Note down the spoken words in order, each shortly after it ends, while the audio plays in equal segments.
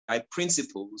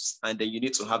principles, and then you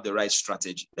need to have the right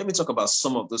strategy. Let me talk about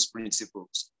some of those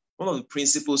principles. One of the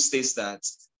principles states that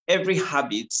every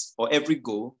habit or every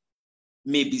goal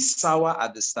may be sour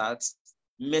at the start,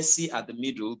 messy at the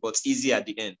middle, but easy at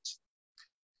the end.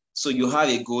 So you have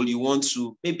a goal, you want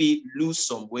to maybe lose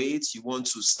some weight, you want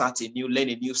to learn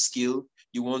a new skill,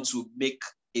 you want to make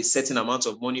a certain amount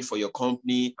of money for your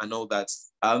company and all that.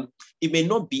 It may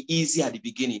not be easy at the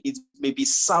beginning. It may be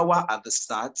sour at the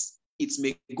start. It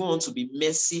may go on to be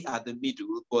messy at the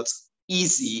middle, but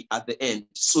easy at the end.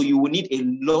 So you will need a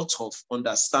lot of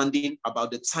understanding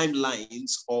about the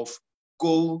timelines of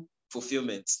goal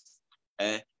fulfillment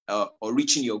or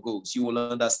reaching your goals. You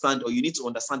will understand, or you need to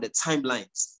understand the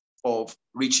timelines of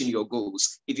reaching your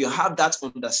goals. If you have that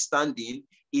understanding,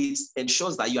 it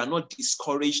ensures that you are not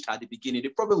discouraged at the beginning. The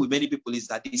problem with many people is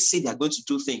that they say they are going to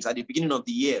do things at the beginning of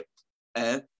the year.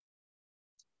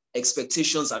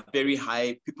 Expectations are very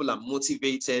high. People are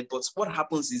motivated. But what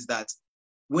happens is that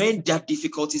when that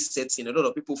difficulty sets in, a lot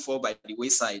of people fall by the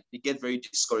wayside. They get very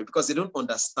discouraged because they don't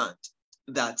understand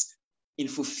that in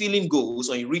fulfilling goals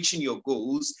or in reaching your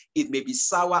goals, it may be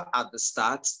sour at the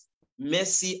start,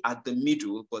 messy at the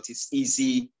middle, but it's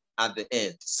easy at the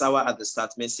end. Sour at the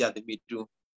start, messy at the middle,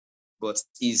 but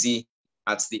easy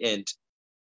at the end.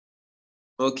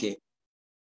 Okay.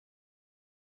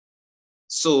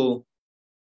 So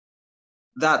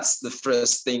that's the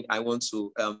first thing I want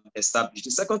to establish.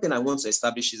 The second thing I want to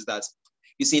establish is that,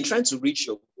 you see, in trying to reach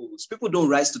your goals, people don't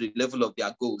rise to the level of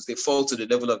their goals. They fall to the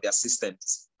level of their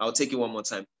systems. I'll take it one more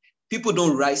time. People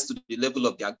don't rise to the level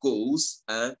of their goals.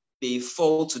 They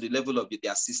fall to the level of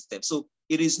their system. So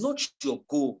it is not your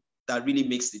goal that really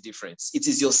makes the difference. It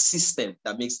is your system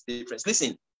that makes the difference.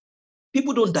 Listen,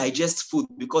 people don't digest food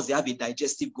because they have a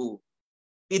digestive goal.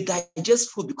 They digest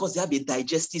food because they have a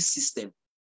digestive system.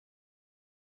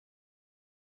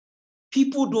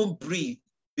 People don't breathe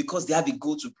because they have a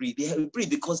goal to breathe. They breathe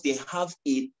because they have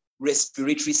a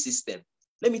respiratory system.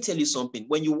 Let me tell you something.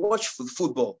 When you watch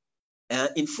football,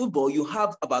 in football, you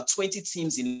have about 20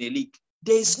 teams in a league.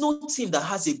 There is no team that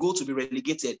has a goal to be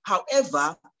relegated.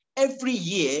 However, every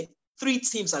year, 3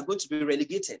 teams are going to be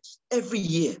relegated. Every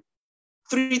year,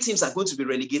 3 teams are going to be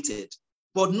relegated.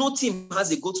 But no team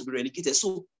has a goal to be relegated.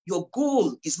 So your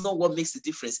goal is not what makes the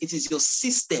difference. It is your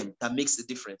system that makes the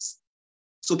difference.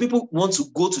 So people want to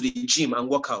go to the gym and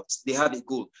work out. They have a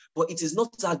goal. But it is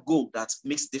not that goal that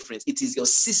makes the difference. It is your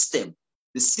system,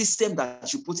 the system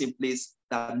that you put in place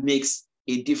that makes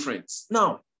a difference.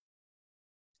 Now,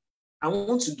 I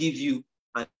want to give you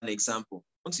an example.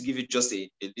 I want to give you just a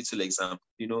little example.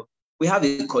 You know, we have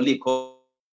a colleague called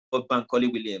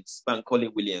Bankole Williams,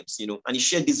 and he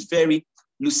shared this very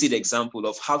lucid example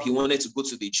of how he wanted to go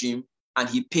to the gym and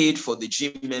he paid for the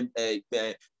gym,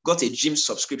 got a gym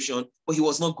subscription, but he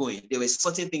was not going. There were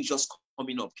certain things just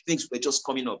coming up. Things were just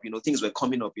coming up, things were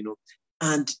coming up,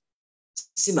 and it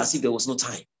seemed as if there was no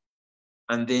time.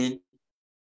 And then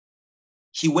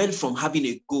he went from having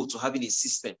a goal to having a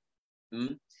system.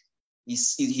 I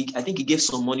think he gave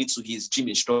some money to his gym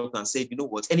instructor and said, you know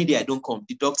what, any day I don't come,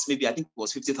 deduct maybe, I think it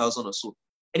was 50,000 or so.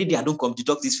 Any day I don't come,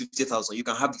 deduct this 50,000. You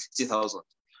can have the 50,000.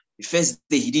 The first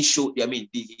day he didn't show, he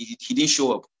didn't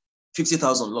show up,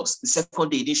 50,000 lost. The second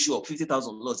day he didn't show up,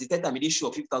 50,000 lost. The third time he didn't show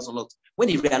up, 50,000 lost. When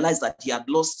he realized that he had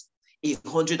lost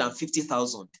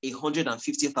 150,000,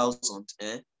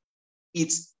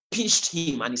 it pinched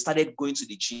him and he started going to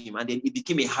the gym, and then it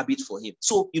became a habit for him.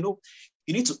 So, you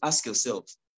need to ask yourself,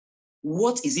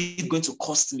 what is it going to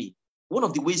cost me? One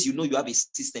of the ways you have a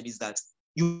system is that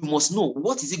you must know,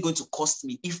 what is it going to cost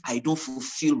me if I don't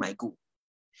fulfill my goal?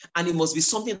 And it must be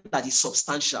something that is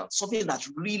substantial, something that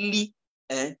really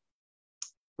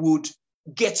would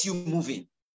get you moving.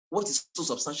 What is so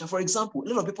substantial? For example, a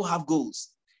lot of people have goals.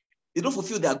 They don't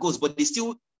fulfill their goals, but they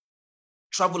still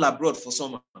travel abroad for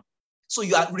summer. So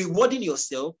you are rewarding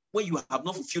yourself when you have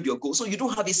not fulfilled your goal. So you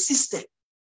don't have a system.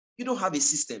 You don't have a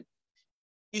system.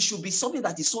 It should be something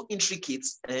that is so intricate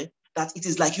that it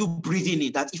is like you breathing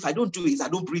in, that if I don't do it, I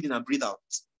don't breathe in and breathe out.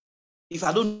 If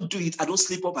I don't do it, I don't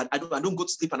sleep up, and I don't go to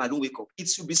sleep and I don't wake up. It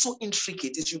should be so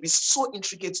intricate. It should be so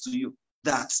intricate to you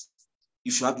that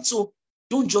you should have it. So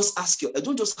don't just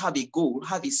have a goal,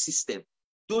 have a system.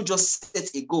 Don't just set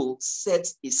a goal, set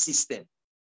a system.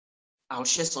 I'll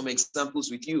share some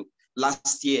examples with you.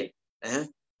 Last year,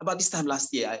 about this time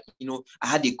last year, I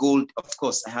had a goal. Of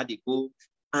course, I had a goal,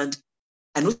 and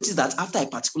I noticed that after a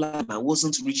particular time, I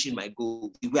wasn't reaching my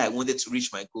goal the way I wanted to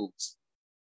reach my goals.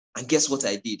 And guess what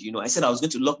I did? I said I was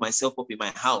going to lock myself up in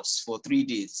my house for 3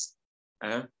 days.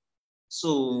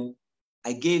 So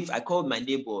I called my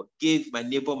neighbor, gave my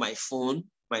neighbor my phone,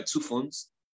 my 2 phones,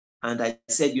 And I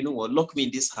said, you know what, lock me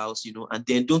in this house, and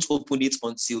then don't open it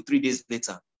until 3 days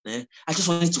later. I just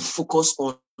wanted to focus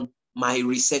on my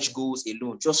research goals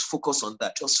alone. Just focus on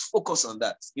that. Just focus on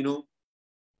that,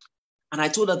 And I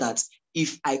told her that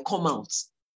if I come out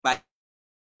by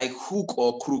hook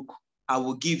or crook, I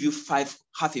will give you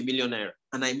 $500,000.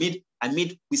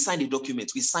 And we signed a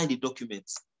document.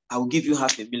 I will give you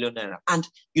 $500,000. And,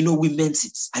 we meant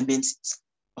it. I meant it.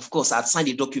 Of course, I'd signed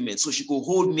a document so she could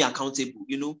hold me accountable.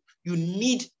 You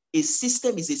need a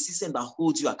system is a system that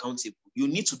holds you accountable. You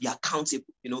need to be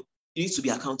accountable. You need to be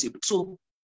accountable. So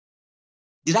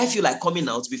did I feel like coming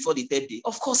out before the 3rd day?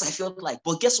 Of course, I felt like,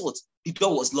 but guess what? The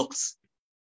door was locked.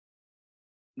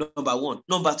 Number one.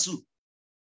 Number two,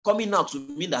 coming out would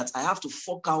mean that I have to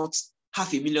fork out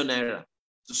 $500,000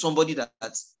 to somebody that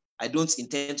I don't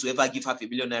intend to ever give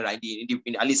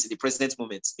 $500,000 at least in the present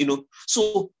moment.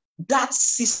 So that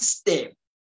system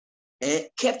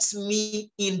kept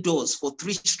me indoors for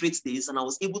 3 straight days, and I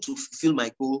was able to fulfill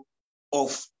my goal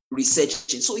of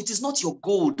researching. So it is not your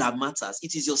goal that matters.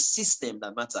 It is your system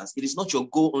that matters. It is not your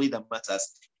goal only that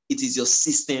matters. It is your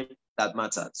system that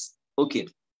matters. Okay.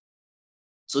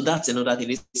 So that's another thing.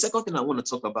 The second thing I want to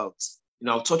talk about,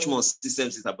 I'll touch more on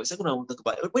systems, but the second I want to talk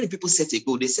about, when people set a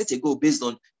goal, they set a goal based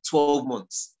on 12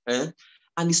 months. And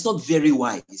it's not very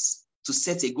wise to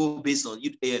set a goal based on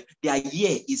their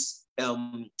year is a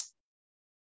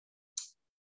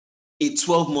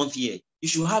 12-month year. You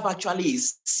should have actually a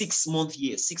 6-month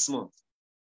year, 6 months.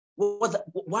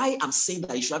 Why I'm saying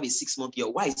that you should have a 6-month year,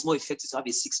 why it's more effective to have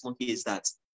a 6-month year is that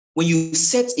when you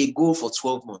set a goal for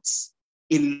 12 months,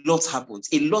 a lot happens.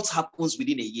 A lot happens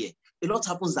within a year. A lot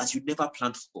happens that you never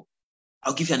planned for.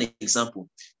 I'll give you an example.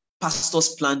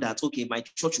 Pastors plan that, okay, my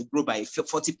church will grow by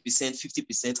 40%,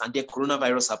 50%, and then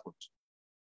coronavirus happened.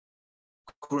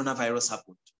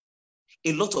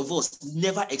 A lot of us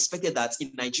never expected that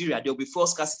in Nigeria, there will be fuel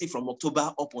scarcity from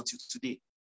October up until today,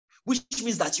 which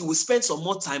means that you will spend some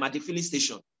more time at the filling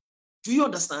station. Do you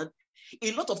understand?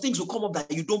 A lot of things will come up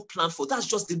that you don't plan for. That's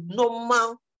just the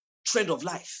normal trend of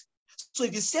life. So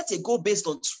if you set a goal based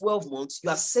on 12 months, you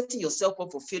are setting yourself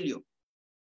up for failure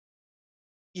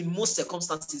in most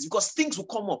circumstances because things will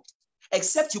come up,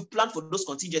 except you plan for those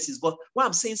contingencies. But what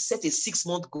I'm saying, set a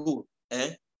 6-month goal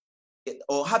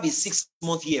or have a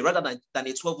 6-month year rather than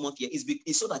a 12-month year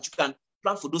is so that you can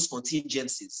plan for those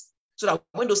contingencies. So that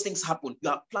when those things happen, you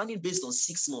are planning based on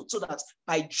 6 months so that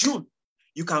by June,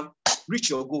 you can reach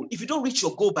your goal. If you don't reach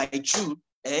your goal by June,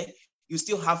 you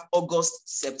still have August,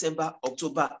 September,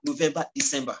 October, November,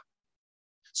 December.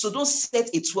 So don't set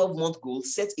a 12-month goal,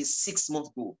 set a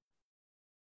 6-month goal.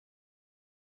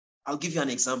 I'll give you an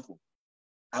example.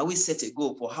 I always set a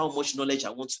goal for how much knowledge I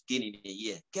want to gain in a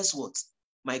year. Guess what?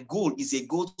 My goal is a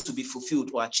goal to be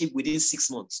fulfilled or achieved within 6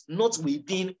 months, not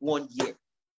within 1 year.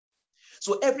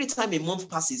 So every time a month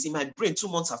passes, in my brain, 2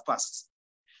 months have passed.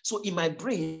 So in my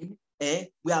brain,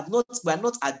 we are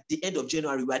not at the end of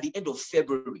January, we're at the end of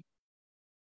February.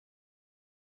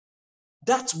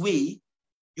 That way,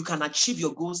 you can achieve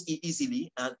your goals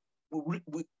easily and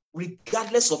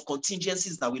regardless of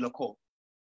contingencies that will occur.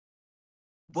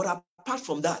 But apart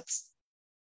from that,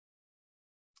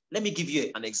 let me give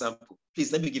you an example.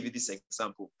 Please, let me give you this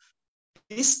example.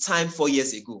 This time 4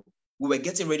 years ago, we were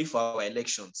getting ready for our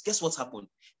elections. Guess what happened?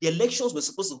 The elections were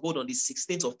supposed to hold on the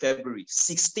 16th of February.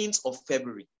 16th of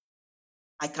February.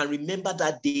 I can remember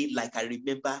that day like I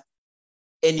remember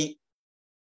any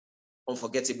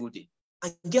unforgettable day.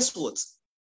 And guess what?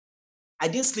 I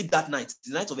didn't sleep that night.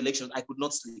 The night of elections, I could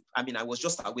not sleep. I mean, I was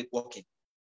just awake working.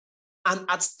 And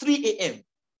at 3 a.m.,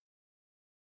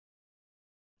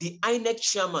 the INEC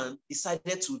chairman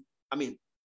decided to,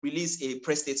 release a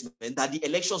press statement that the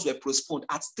elections were postponed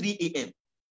at 3 a.m.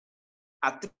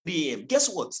 At 3 a.m. Guess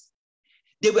what?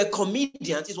 They were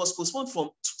comedians. It was postponed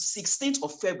from 16th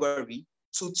of February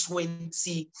to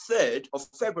 23rd of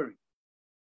February.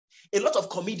 A lot of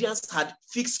comedians had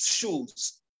fixed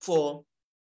shows for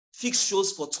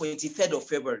 23rd of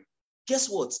February. Guess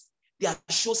what? Their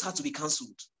shows had to be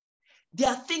cancelled. There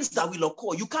are things that will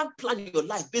occur. You can't plan your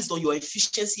life based on your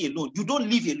efficiency alone. You don't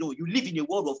live alone. You live in a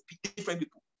world of different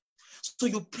people. So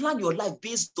you plan your life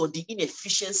based on the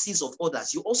inefficiencies of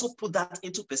others. You also put that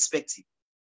into perspective.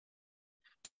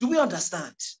 Do we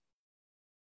understand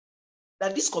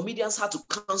that these comedians had to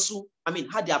cancel,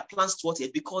 had their plans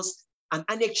thwarted because an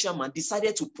INEC chairman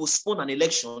decided to postpone an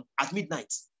election at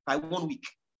midnight by 1 week?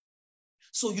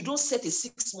 So you don't set a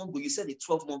 6-month goal, you set a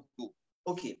 12-month goal.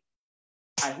 Okay,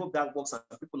 I hope that works and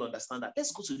people understand that.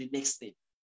 Let's go to the next thing.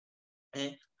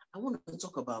 I want to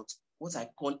talk about what I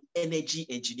call energy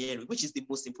engineering, which is the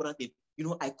most important thing.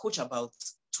 I coach about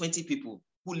 20 people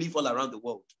who live all around the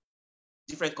world.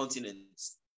 different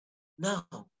continents. Now,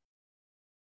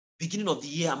 beginning of the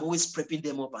year, I'm always prepping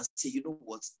them up and say, you know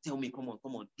what, tell me, come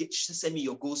on, send me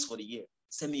your goals for the year.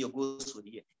 Send me your goals for the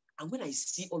year. And when I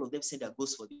see all of them send their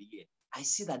goals for the year, I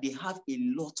see that they have a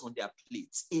lot on their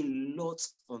plate,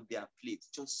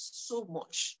 just so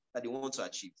much that they want to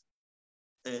achieve.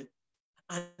 And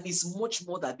it's much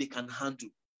more that they can handle.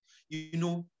 You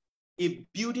know, a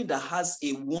building that has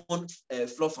a one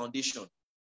floor foundation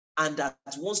and that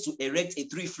wants to erect a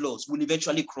 3 floors will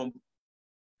eventually crumble.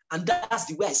 And that's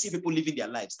the way I see people living their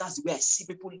lives. That's the way I see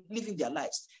people living their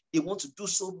lives. They want to do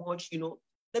so much, you know.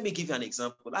 Let me give you an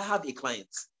example. I have a client.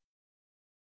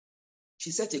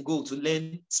 She set a goal to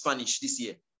learn Spanish this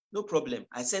year. No problem.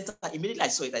 Immediately I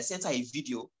saw it, I sent her a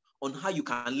video on how you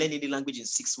can learn any language in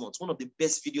 6 months. One of the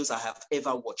best videos I have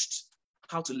ever watched.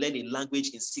 How to learn a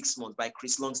language in 6 months by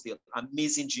Chris Longsdale.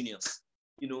 Amazing genius.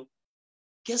 You know,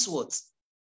 guess what?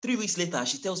 3 weeks later,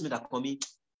 she tells me that, Kwame,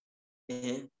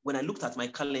 when I looked at my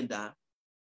calendar,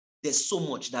 there's so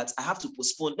much that I have to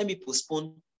postpone. Let me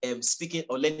postpone speaking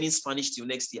or learning Spanish till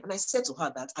next year. And I said to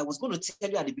her that I was going to tell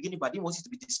you at the beginning, but I didn't want you to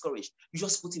be discouraged. You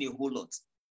just put in a whole lot.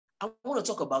 I want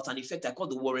to talk about an effect I call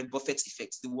the Warren Buffett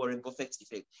effect. The Warren Buffett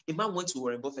effect. A man went to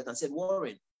Warren Buffett and said,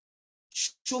 Warren,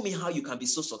 show me how you can be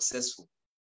so successful.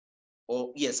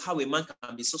 Or yes, how a man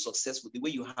can be so successful the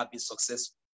way you have been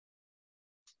successful.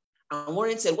 And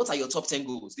Warren said, what are your top 10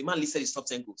 goals? The man listed his top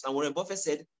 10 goals. And Warren Buffett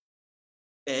said,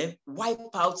 wipe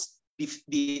out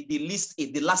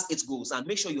the last 8 goals and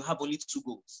make sure you have only 2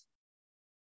 goals.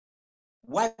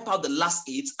 Wipe out the last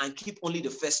 8 and keep only the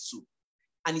first 2.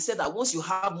 And he said that once you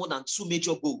have more than 2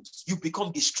 major goals, you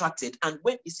become distracted. And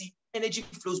when you see, energy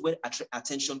flows where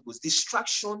attention goes.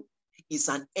 Distraction is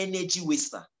an energy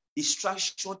waster.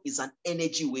 Distraction is an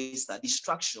energy waster.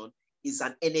 Distraction is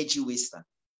an energy waster.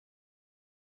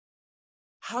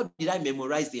 How did I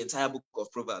memorize the entire book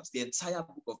of Proverbs? The entire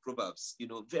book of Proverbs, you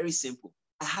know, very simple.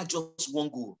 I had just one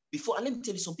goal. Before, and let me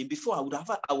tell you something, before I would have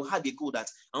a goal that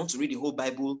I want to read the whole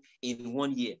Bible in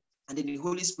 1 year. And then the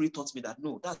Holy Spirit taught me that,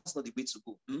 no, that's not the way to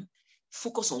go.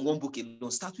 Focus on one book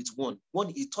alone. Start with one.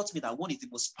 He taught me that 1 is the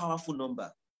most powerful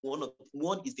number.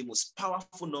 One is the most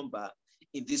powerful number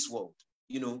in this world.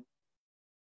 You know,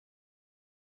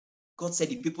 God said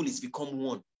the people is become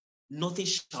one. Nothing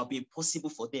shall be impossible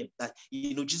for them. That,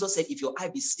 you know, Jesus said, if your eye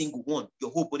be single, one,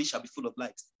 your whole body shall be full of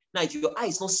light. Now, if your eye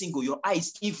is not single, your eye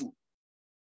is evil.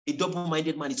 A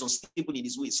double-minded man is unstable in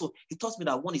his way. So he taught me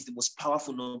that 1 is the most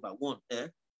powerful number. 1.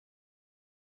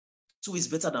 2 is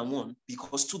better than 1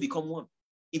 because 2 become 1.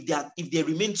 If they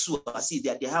remain 2, I see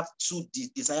that they have 2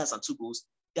 desires and 2 goals,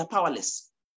 they are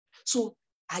powerless. So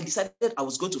I decided I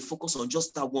was going to focus on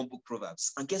just that one book,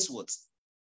 Proverbs. And guess what?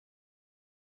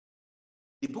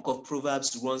 The book of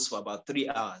Proverbs runs for about 3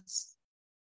 hours.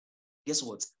 Guess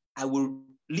what? I will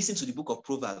listen to the book of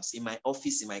Proverbs in my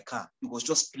office, in my car. It was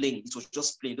just playing. It was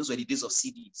just playing. Those were the days of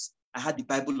CDs. I had the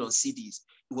Bible on CDs.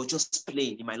 It was just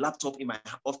playing in my laptop, in my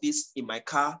office, in my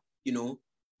car, you know,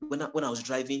 when I was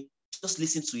driving, just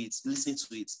listening to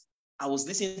it. I was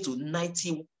listening to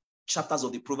 90 chapters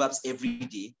of the Proverbs every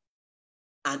day.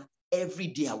 And every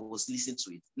day I was listening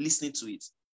to it.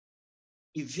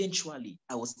 Eventually,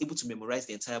 I was able to memorize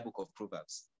the entire book of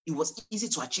Proverbs. It was easy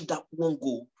to achieve that one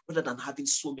goal rather than having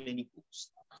so many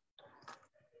goals.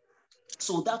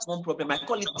 So that's one problem. I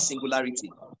call it singularity.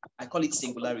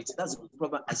 That's the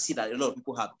problem I see that a lot of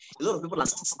people have. A lot of people are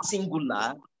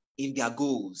singular in their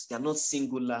goals. They are not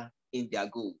singular in their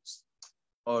goals.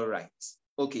 All right.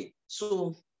 Okay.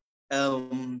 So I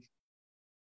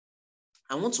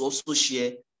want to also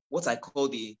share what I call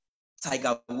the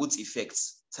Tiger Woods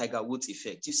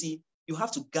effect. You see, you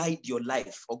have to guard your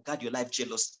life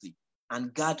jealously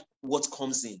and guard what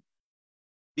comes in.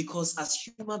 Because as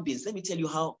human beings, let me tell you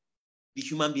how the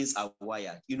human beings are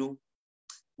wired. You know,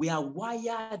 we are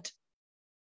wired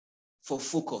for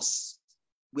focus.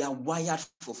 That's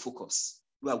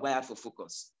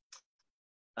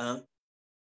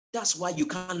why you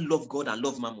can't love God and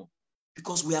love Mammon,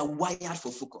 because we are wired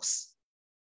for focus.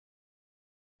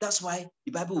 That's why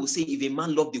the Bible will say, if a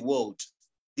man love the world,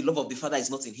 the love of the Father is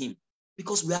not in him,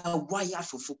 because we are wired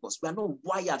for focus. We are not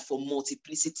wired for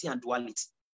multiplicity and duality.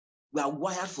 We are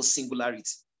wired for singularity.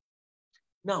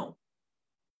 Now,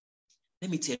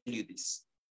 let me tell you this.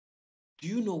 Do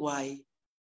you know why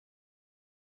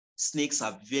snakes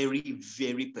are very,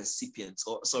 very perceptive?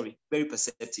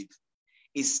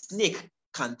 A snake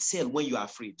can tell when you are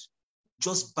afraid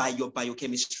just by your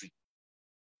biochemistry.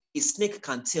 A snake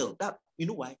can tell that. You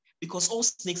know why? Because all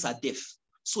snakes are deaf.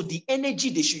 So the energy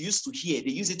they should use to hear, they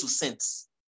use it to sense.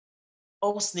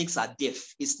 All snakes are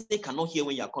deaf. A snake cannot hear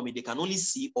when you are coming. They can only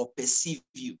see or perceive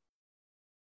you.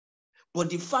 But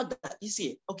the fact that you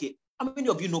see, okay, how many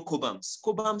of you know Cobhams?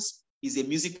 Cobhams is a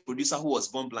music producer who was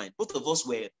born blind. Both of us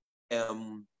were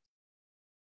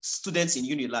students in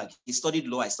Unilag. He studied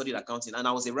law, I studied accounting, and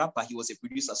I was a rapper, he was a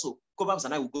producer. So Cobhams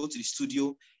and I would go to the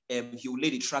studio, he would lay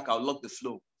the track, I'll lock the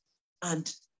flow.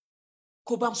 And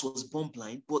Cobhams was born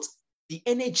blind, but the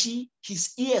energy,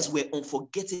 his ears were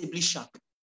unforgettably sharp.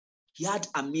 He had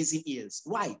amazing ears.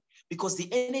 Why? Because the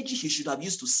energy he should have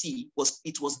used to see was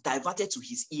diverted to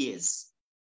his ears.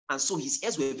 And so his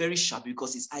ears were very sharp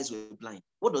because his eyes were blind.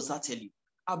 What does that tell you?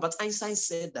 Albert Einstein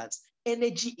said that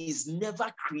energy is never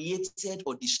created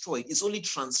or destroyed. It's only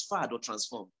transferred or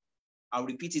transformed. I'll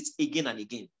repeat it again and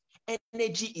again.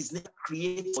 Energy is never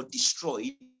created or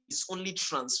destroyed. It's only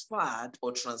transferred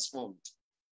or transformed.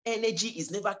 Energy is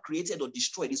never created or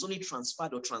destroyed. It's only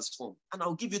transferred or transformed. And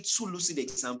I'll give you two lucid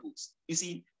examples. You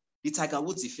see, the Tiger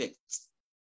Woods effect.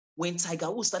 When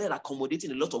Tiger Woods started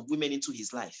accommodating a lot of women into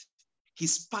his life,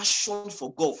 his passion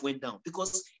for golf went down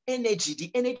because the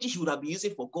energy he would have been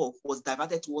using for golf was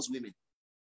diverted towards women.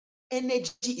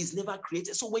 Energy is never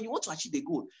created. So when you want to achieve a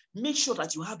goal, make sure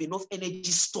that you have enough energy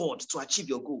stored to achieve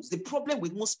your goals. The problem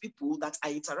with most people that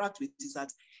I interact with is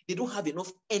that they don't have enough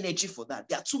energy for that.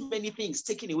 There are too many things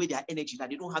taking away their energy that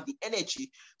they don't have the energy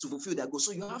to fulfill their goals.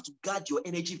 So you have to guard your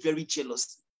energy very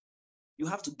jealously. You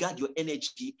have to guard your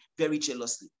energy very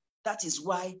jealously. That is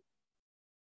why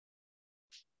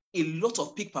a lot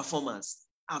of peak performers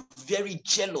are very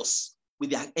jealous with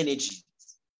their energy.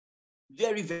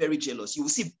 Very, very jealous. You will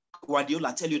see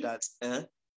Guardiola tell you that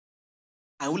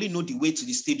I only know the way to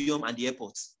the stadium and the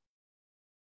airport.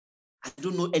 I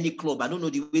don't know any club. I don't know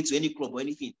the way to any club or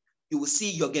anything. You will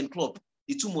see Jurgen Klopp,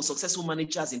 the two most successful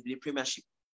managers in the Premiership.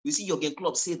 You see Jurgen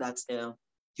Klopp say that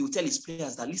he will tell his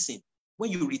players that, listen,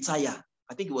 when you retire,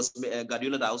 I think it was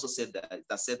Guardiola that also said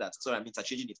that. Sorry, I'm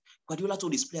interchanging it. Guardiola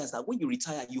told his players that when you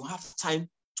retire, you have time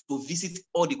to visit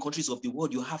all the countries of the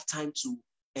world. You have time to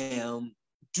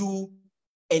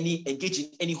engage in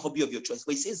any hobby of your choice.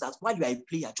 But he says that while you are a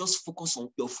player, just focus on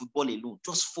your football alone.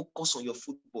 Just focus on your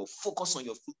football. Focus on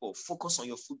your football. Focus on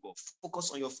your football.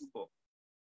 Focus on your football.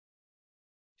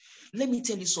 Let me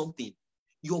tell you something.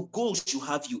 Your goals should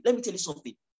have you. Let me tell you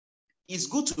something. It's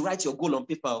good to write your goal on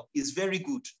paper. It's very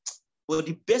good. But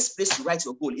the best place to write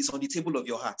your goal is on the table of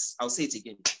your heart. I'll say it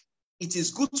again. It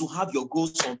is good to have your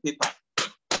goals on paper.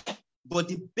 But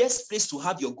the best place to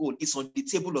have your goal is on the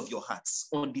table of your heart.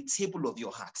 On the table of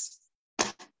your heart.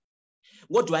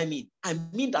 What do I mean? I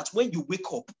mean that when you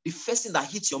wake up, the first thing that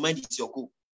hits your mind is your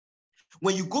goal.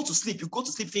 When you go to sleep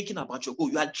thinking about your goal.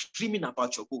 You are dreaming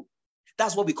about your goal.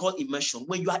 That's what we call immersion.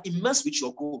 When you are immersed with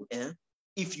your goal,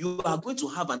 if you are going to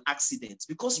have an accident,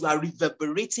 because you are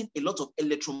reverberating a lot of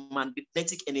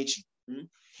electromagnetic energy,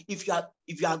 if you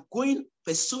are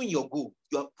pursuing your goal,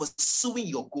 you're pursuing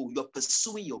your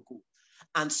goal,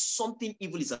 and something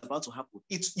evil is about to happen,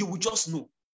 you will just know.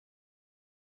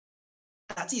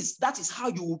 That is how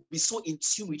you will be so in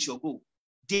tune with your goal.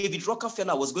 David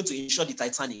Rockefeller was going to insure the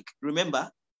Titanic, remember?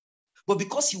 But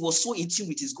because he was so in tune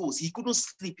with his goals, he couldn't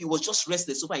sleep. He was just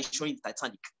restless over insuring the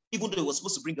Titanic, even though it was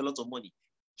supposed to bring a lot of money.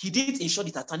 He did insure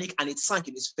the Titanic and it sank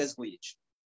in his first voyage.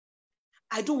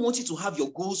 I don't want you to have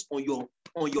your goals on your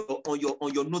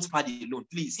notepad alone,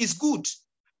 please. It's good,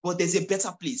 but there's a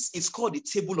better place. It's called the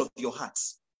table of your heart.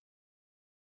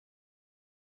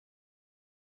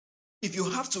 If you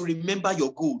have to remember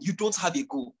your goal, you don't have a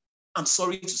goal. I'm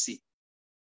sorry to say.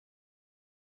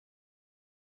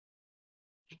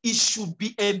 It should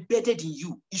be embedded in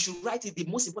you. You should write it. The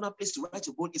most important place to write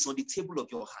your goal is on the table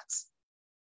of your heart.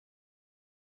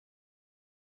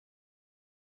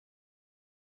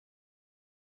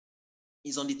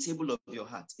 It's on the table of your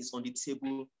heart. It's on the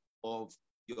table of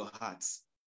your heart.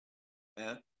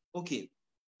 Okay,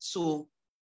 so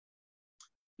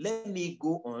let me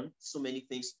go on. So many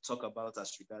things to talk about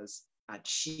as regards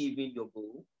achieving your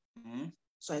goal.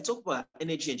 So I talk about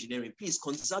energy engineering. Please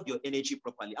conserve your energy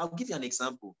properly. I'll give you an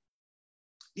example.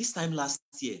 This time last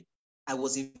year, I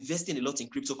was investing a lot in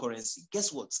cryptocurrency.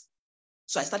 Guess what?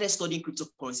 So I started studying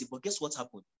cryptocurrency, but guess what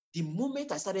happened? The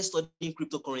moment I started studying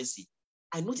cryptocurrency,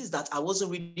 I noticed that I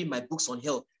wasn't reading my books on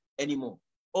health anymore.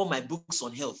 All my books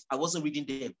on health, I wasn't reading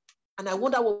them. And I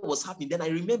wonder what was happening. Then I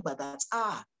remember that,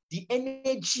 the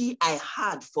energy I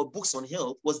had for books on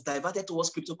health was diverted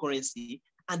towards cryptocurrency.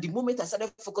 And the moment I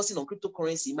started focusing on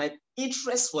cryptocurrency, my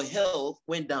interest for health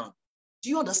went down. Do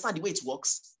you understand the way it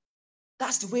works?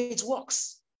 That's the way it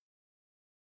works.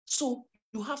 So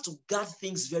you have to guard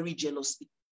things very jealously.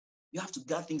 You have to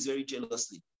guard things very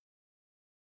jealously.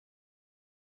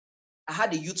 I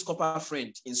had a youth copper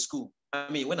friend in school.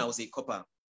 When I was a copper.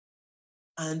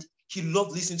 And He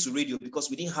loved listening to radio because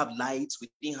we didn't have lights, we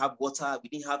didn't have water, we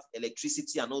didn't have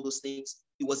electricity and all those things.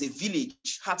 It was a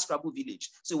village, hard-scrabble village.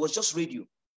 So it was just radio.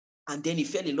 And then he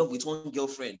fell in love with one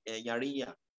girlfriend,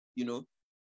 Yarinya, you know.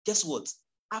 Guess what?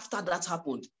 After that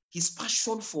happened, his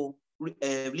passion for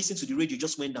listening to the radio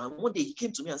just went down. One day he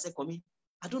came to me and said, Kwame,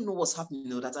 I don't know what's happening, you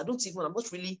know, that I'm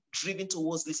not really driven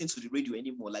towards listening to the radio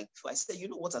anymore. Like I said, you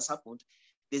know what has happened?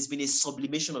 There's been a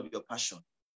sublimation of your passion.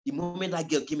 The moment that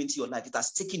girl came into your life, it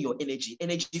has taken your energy.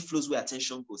 Energy flows where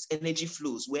attention goes. Energy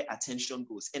flows where attention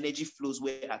goes. Energy flows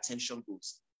where attention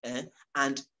goes.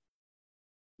 And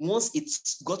once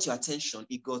it's got your attention,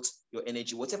 it got your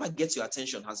energy. Whatever gets your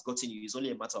attention has gotten you. It's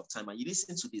only a matter of time. And you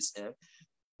listen to this.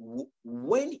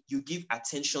 When you give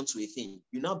attention to a thing,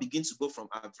 you now begin to go from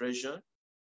aversion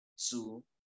to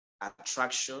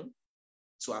attraction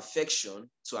to affection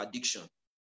to addiction.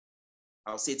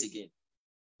 I'll say it again.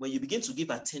 When you begin to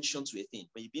give attention to a thing,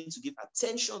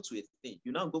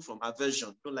 you now go from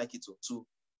aversion, don't like it, to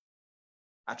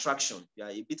attraction. You are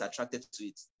a bit attracted to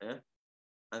it.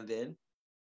 And then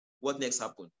what next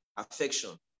happened?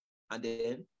 Affection. And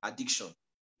then addiction.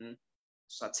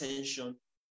 So attention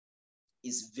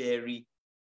is very,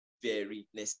 very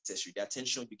necessary. The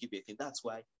attention you give a thing. That's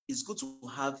why it's good to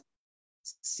have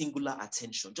singular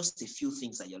attention, just a few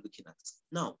things that you're looking at.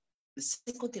 Now, the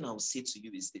second thing I will say to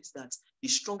you is this, that the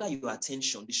stronger your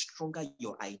attention, the stronger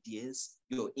your ideas,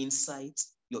 your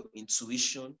insights, your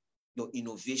intuition, your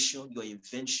innovation, your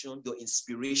invention, your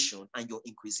inspiration, and your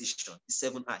inquisition, the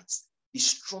 7 I's. The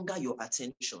stronger your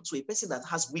attention. So a person that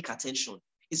has weak attention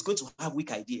is going to have weak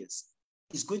ideas.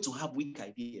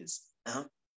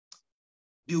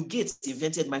 Bill Gates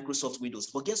invented Microsoft Windows,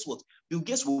 but guess what? Bill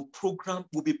Gates will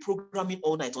be programming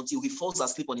all night until he falls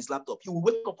asleep on his laptop. He will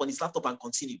wake up on his laptop and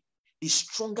continue. The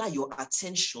stronger your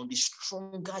attention, the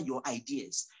stronger your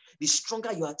ideas. The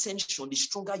stronger your attention, the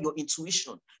stronger your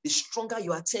intuition. The stronger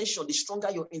your attention, the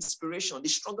stronger your inspiration. The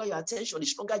stronger your attention, the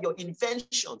stronger your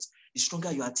inventions. The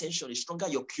stronger your attention, the stronger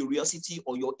your curiosity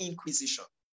or your inquisition.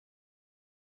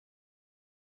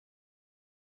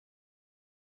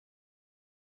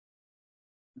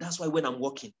 That's why when I'm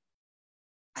working,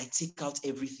 I take out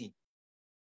everything.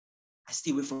 I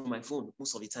stay away from my phone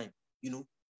most of the time. You know,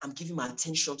 I'm giving my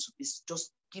attention to this,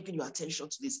 just giving your attention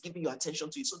to this, giving your attention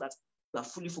to it so that you are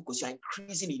fully focused. You are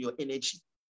increasing in your energy.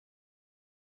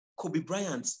 Kobe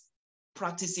Bryant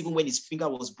practiced even when his finger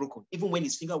was broken. Even when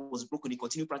his finger was broken, he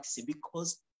continued practicing,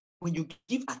 because when you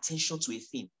give attention to a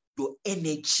thing, your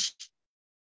energy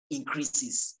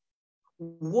increases.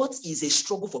 What is a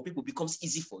struggle for people becomes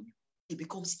easy for you. It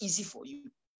becomes easy for you.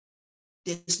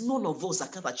 There's none of us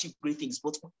that can't achieve great things.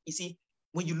 But you see,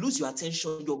 when you lose your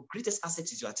attention, your greatest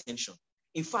asset is your attention.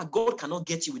 In fact, God cannot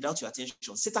get you without your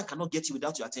attention. Satan cannot get you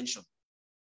without your attention.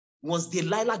 Once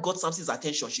Delilah got Samson's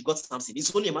attention, she got Samson.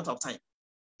 It's only a matter of time.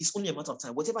 It's only a matter of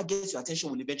time. Whatever gets your attention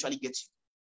will eventually get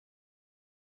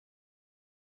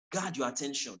you. Guard your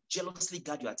attention. Jealously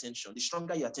guard your attention. The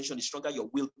stronger your attention, the stronger your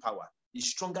willpower. The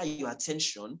stronger your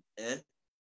attention,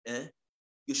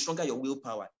 the stronger your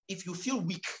willpower. If you feel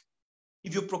weak,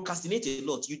 if you procrastinate a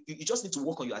lot, you just need to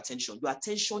work on your attention. Your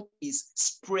attention is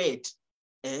spread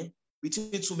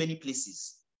between too many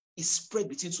places. It's spread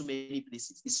between too many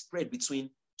places. It's spread between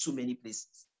too many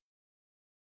places.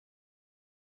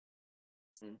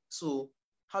 So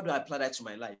how do I apply that to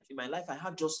my life? In my life, I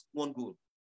have just one goal,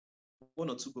 one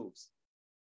or two goals.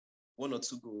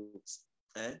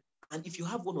 And if you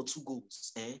have one or two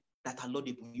goals that are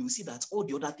laudable, you will see that all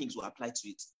the other things will apply to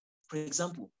it. For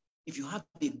example, if you have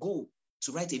a goal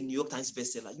to write a New York Times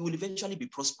bestseller, you will eventually be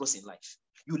prosperous in life.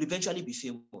 You will eventually be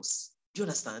famous. Do you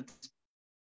understand?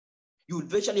 You will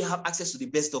eventually have access to the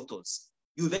best doctors.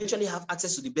 You will eventually have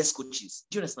access to the best coaches.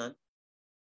 Do you understand?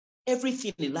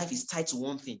 Everything in life is tied to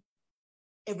one thing.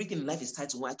 Everything in life is tied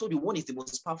to one. I told you, one is the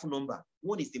most powerful number.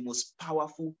 One is the most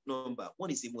powerful number. One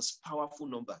is the most powerful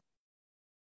number.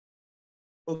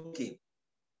 Okay.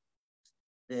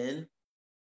 Then,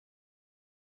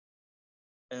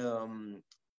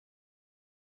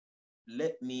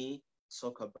 let me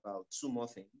talk about two more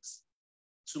things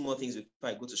before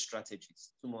I go to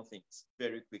strategies. Two more things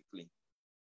very quickly.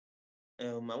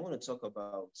 I want to talk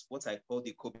about what I call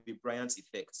the Kobe Bryant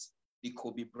effect. The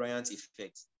Kobe Bryant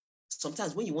effect.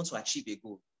 Sometimes when you want to achieve a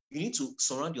goal, you need to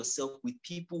surround yourself with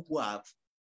people who have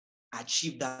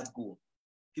achieved that goal.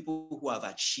 People who have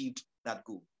achieved that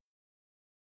goal.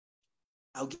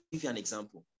 I'll give you an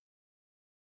example.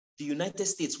 The United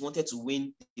States wanted to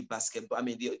win the basketball,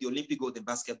 the Olympic gold in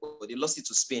basketball, but they lost it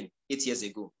to Spain 8 years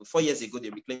ago. 4 years ago, they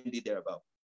reclaimed it thereabout.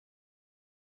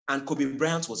 And Kobe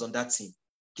Bryant was on that team.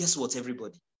 Guess what,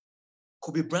 everybody?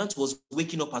 Kobe Bryant was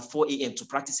waking up at 4 a.m. to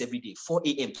practice every day, 4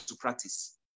 a.m. to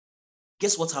practice.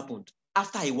 Guess what happened?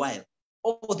 After a while,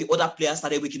 all the other players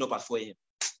started waking up at 4 a.m.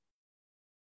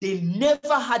 They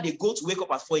never had a goal to wake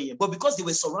up at 4 a.m. But because they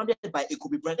were surrounded by a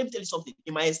Kobe Bryant, let me tell you something.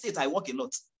 In my estate, I work a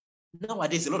lot.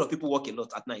 Nowadays, a lot of people work a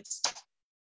lot at night.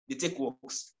 They take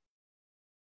walks.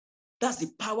 That's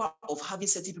the power of having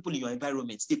certain people in your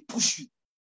environment. They push you.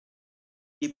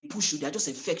 They push you. They're just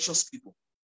infectious people.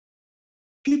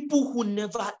 People who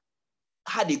never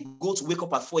had a goal to wake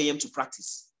up at 4 a.m. to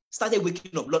practice started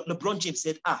waking up. LeBron James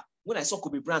said, when I saw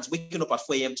Kobe Bryant waking up at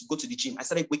 4 a.m. to go to the gym, I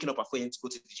started waking up at 4 a.m. to go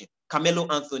to the gym. Carmelo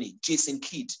Anthony, Jason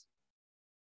Kidd,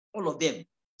 all of them.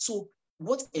 So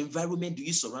what environment do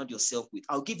you surround yourself with?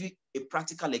 I'll give you a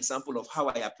practical example of how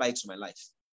I apply it to my life.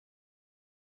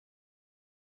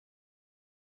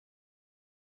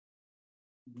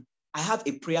 I have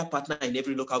a prayer partner in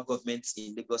every local government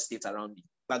in Lagos State around me.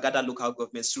 Bagada local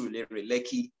government, Surulere,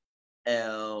 Lekki,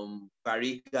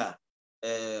 Bariga,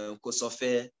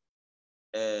 Kosofe,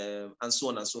 and so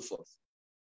on and so forth.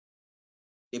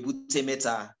 Ebute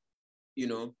Meta, you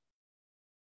know.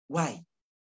 Why?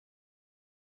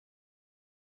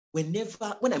 When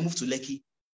I moved to Lekki,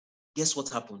 guess what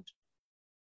happened?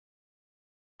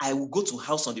 I will go to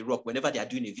House on the Rock whenever they are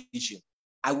doing a vigil.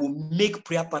 I will make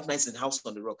prayer partners in House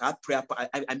on the Rock. I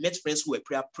met friends who were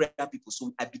prayer people.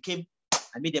 So I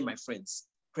made them my friends,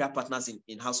 prayer partners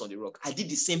in House on the Rock. I did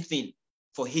the same thing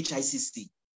for HICC.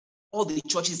 All the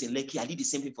churches in Lekki, I did the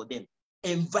same thing for them.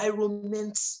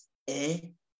 Environments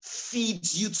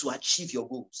feeds you to achieve your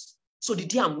goals. So the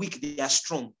day I'm weak, they are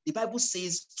strong. The Bible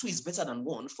says 2 is better than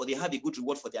 1, for they have a good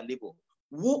reward for their labor.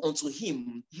 Woe unto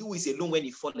him who is alone when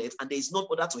he falleth, and there is none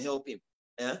other to help him.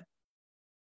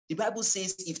 The Bible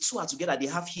says if 2 are together, they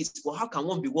have his. But how can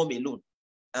one be warm alone?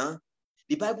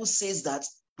 The Bible says that,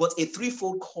 but a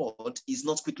threefold cord is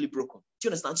not quickly broken. Do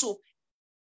you understand? So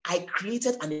I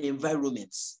created an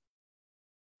environment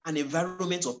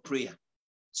of prayer.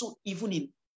 So even in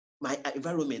my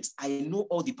environment, I know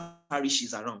all the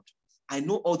parishes around. I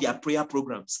know all their prayer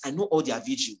programs. I know all their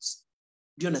vigils.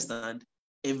 Do you understand?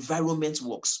 Environment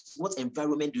works. What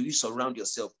environment do you surround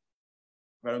yourself?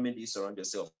 Environment do you surround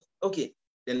yourself? Okay,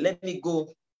 then let me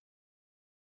go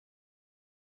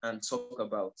and talk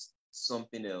about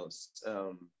something else.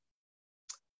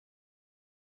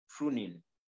 Pruning.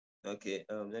 Okay,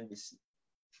 let me see.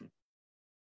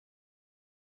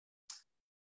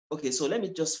 Okay, so let me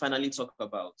just finally talk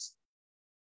about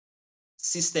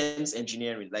systems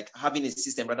engineering, like having a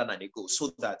system rather than a goal,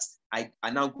 so that I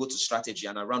now go to strategy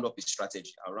and I round up with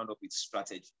strategy. I'll round up with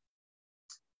strategy.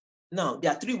 Now,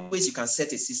 there are 3 ways you can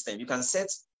set a system. You can set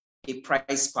a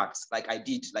price pact, like I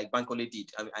did, like Bankole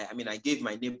did. I gave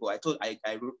my neighbor, I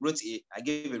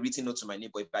gave a written note to my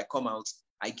neighbor. If I come out,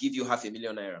 I give you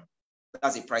 $500,000 naira.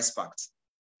 That's a price pact.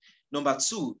 Number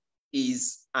 2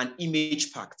 is an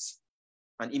image pact.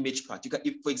 An image pact. You can,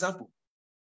 for example,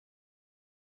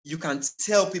 you can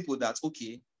tell people that,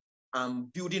 okay,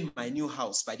 I'm building my new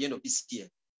house by the end of this year.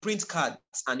 Print cards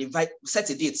and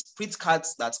set a date. Print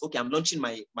cards that, okay, I'm doing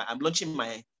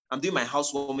my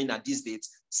housewarming at this date.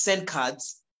 Send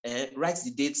cards, write the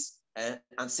dates,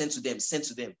 and send to them.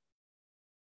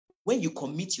 When you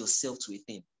commit yourself to a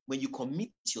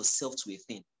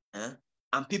thing,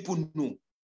 and people know,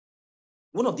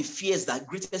 one of the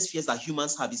greatest fears that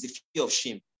humans have is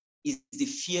the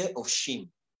fear of shame.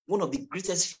 One of the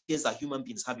greatest fears that human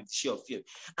beings have is the fear of fear.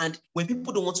 And when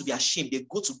people don't want to be ashamed, they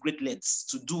go to great lengths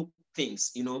to do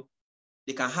things, you know.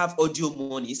 They can have audio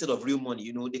money instead of real money,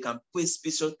 you know. They can post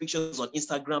pictures on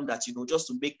Instagram that, you know, just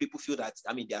to make people feel that,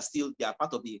 they are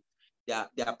part of the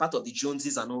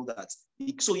Joneses and all that.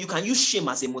 So you can use shame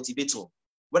as a motivator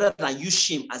rather than use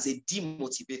shame as a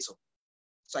demotivator.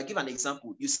 So I give an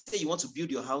example. You say you want to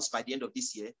build your house by the end of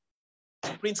this year,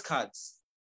 print cards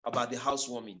about the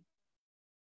housewarming.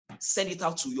 Send it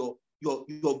out to your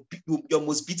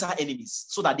most bitter enemies,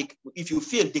 so that if you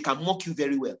fail, they can mock you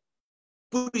very well.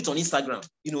 Put it on Instagram.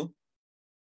 You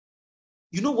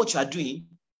know what you are doing.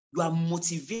 You are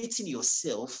motivating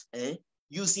yourself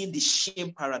using the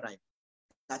shame paradigm,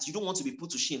 that you don't want to be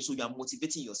put to shame, so you are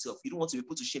motivating yourself. You don't want to be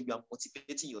put to shame, you are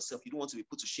motivating yourself. You don't want to be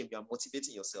put to shame, you are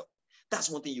motivating yourself. That's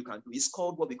one thing you can do. It's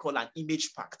called what we call an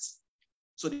image pact.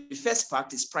 So the first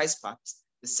pact is price pact.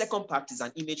 The second pact is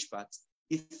an image pact.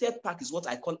 The third pact is what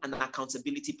I call an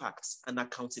accountability pact. An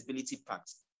accountability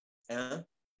pact.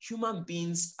 Human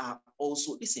beings are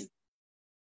also, listen,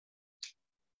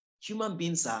 human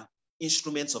beings are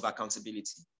instruments of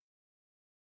accountability.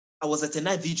 I was at a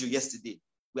night vigil yesterday.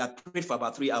 We had prayed for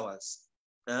about 3 hours.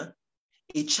 A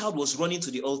child was running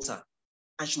to the altar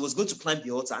and she was going to climb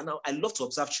the altar. And now I love to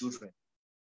observe children.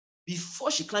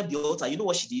 Before she climbed the altar, you know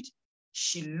what she did?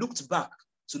 She looked back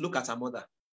to look at her mother.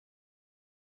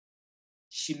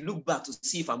 She looked back to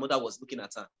see if her mother was looking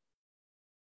at her.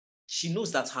 She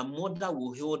knows that her mother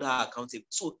will hold her accountable.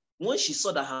 So when she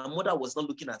saw that her mother was not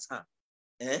looking at her,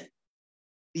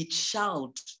 the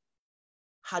child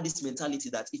had this mentality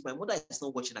that if my mother is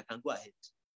not watching, I can go ahead.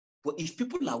 But if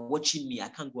people are watching me, I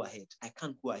can't go ahead. I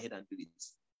can't go ahead and do it.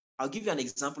 I'll give you an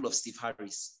example of Steve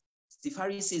Harris. Steve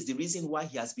Harris says the reason why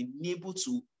he has been able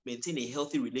to maintain a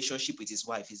healthy relationship with his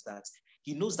wife is that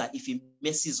he knows that if he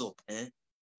messes up,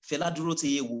 Fela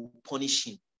Duroteye will punish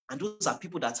him. And those are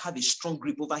people that have a strong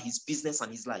grip over his business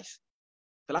and his life.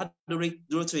 Fela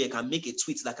Duroteye can make a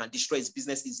tweet that can destroy his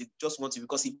business if he just wants to,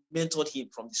 because he mentored him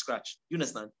from the scratch. You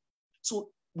understand? So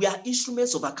we are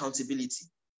instruments of accountability.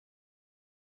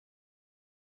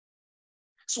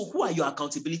 So who are your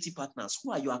accountability partners?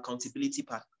 Who are your accountability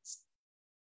partners?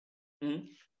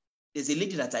 There's a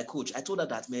lady that I coach. I told her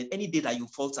that, man, any day that you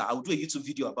falter, I will do a YouTube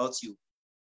video about you.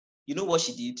 You know what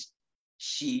she did?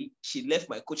 She left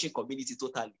my coaching community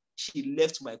totally. She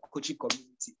left my coaching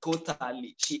community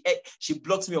totally. She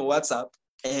blocked me on WhatsApp.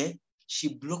 She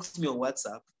blocked me on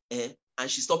WhatsApp. And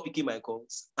she stopped picking my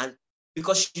calls. And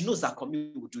because she knows that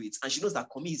Komi will do it. And she knows that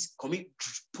Komi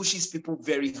pushes people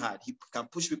very hard. He can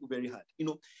push people very hard. You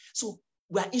know, so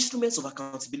we are instruments of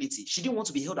accountability. She didn't want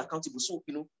to be held accountable. So,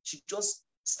 you know, she just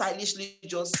stylishly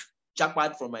just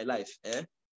jackpot from my life.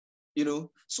 You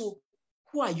know, so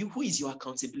who are you? Who is your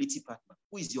accountability partner?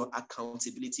 Who is your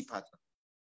accountability partner?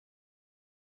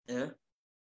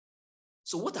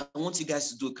 So what I want you guys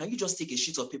to do, can you just take a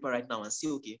sheet of paper right now and say,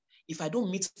 okay, if I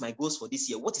don't meet my goals for this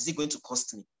year, what is it going to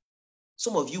cost me?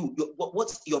 Some of you,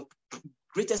 what's your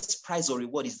greatest prize or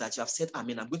reward is that you have said, I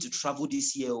mean, I'm going to travel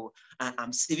this year, or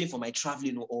I'm saving for my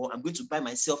traveling, or I'm going to buy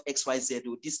myself XYZ,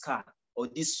 or this car, or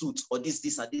this suit, or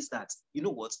this, or this, that. You know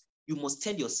what? You must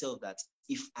tell yourself that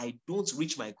if I don't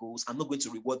reach my goals, I'm not going to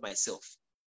reward myself.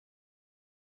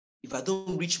 If I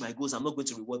don't reach my goals, I'm not going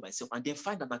to reward myself. And then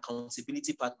find an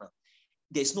accountability partner.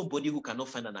 There's nobody who cannot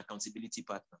find an accountability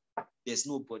partner. There's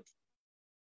nobody.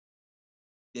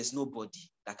 There's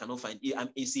nobody that cannot find it.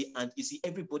 You see,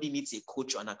 everybody needs a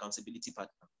coach or an accountability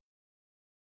partner.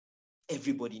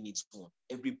 Everybody needs one.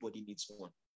 Everybody needs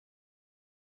one.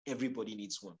 Everybody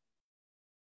needs one.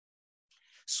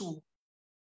 So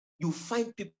you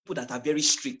find people that are very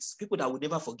strict, people that will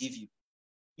never forgive you.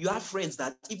 You have friends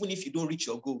that even if you don't reach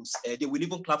your goals, they will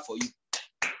even clap for you.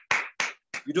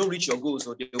 You don't reach your goals,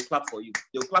 or they will clap for you.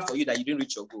 They will clap for you that you didn't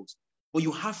reach your goals. But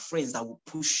you have friends that will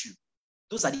push you.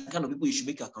 Those are the kind of people you should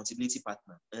make your accountability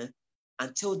partner.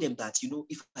 And tell them that, you know,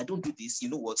 if I don't do this, you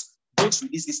know what? Don't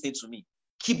release this thing to me.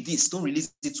 Keep this, don't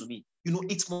release it to me. You know,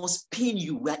 it must pain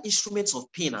you. We are instruments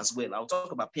of pain as well. I'll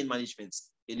talk about pain management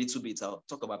a little bit. I'll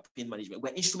talk about pain management.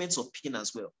 We're instruments of pain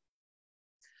as well.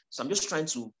 So I'm just trying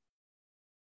to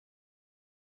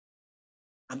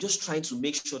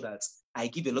make sure that I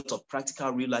give a lot of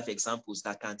practical real life examples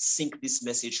that can sink this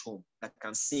message home,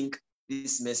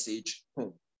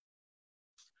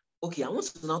 Okay, I want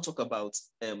to now talk about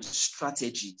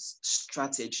strategies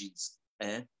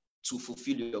to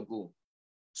fulfill your goal,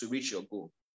 to reach your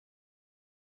goal.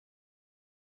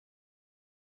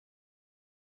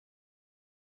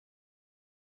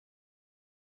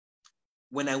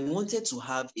 When I wanted to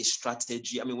have a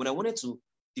strategy, when I wanted to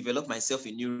develop myself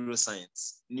in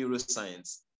neuroscience,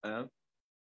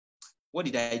 what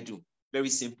did I do? Very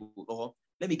simple.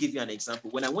 Let me give you an example.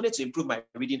 When I wanted to improve my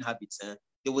reading habits,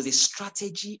 there was a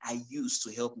strategy I used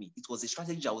to help me. It was a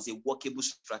strategy that was a workable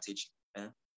strategy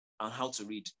on how to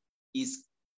read. It's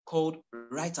called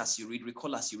write as you read,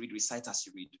 recall as you read, recite as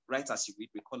you read. Write as you read,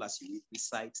 recall as you read,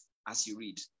 recite as you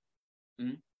read.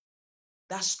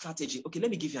 That strategy. Okay, let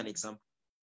me give you an example.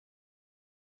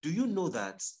 Do you know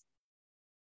that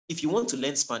if you want to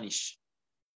learn Spanish,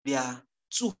 there are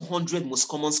 200 most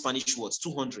common Spanish words,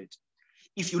 200.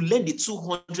 If you learn the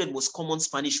 200 most common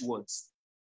Spanish words,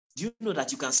 do you know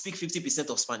that you can speak 50%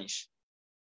 of Spanish?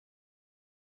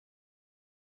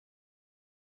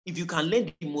 If you can learn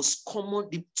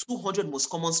the 200 most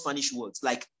common Spanish words,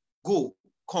 like go,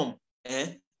 come,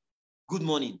 good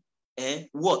morning,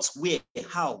 what, where,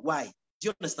 how, why, do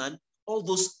you understand? All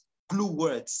those glue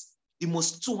words, the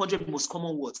 200 most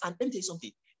common words. And let me tell you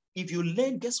something. If you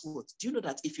learn, guess what? Do you know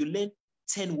that if you learn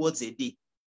 10 words a day,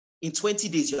 in 20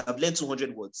 days, you have learned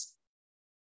 200 words?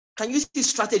 Can you see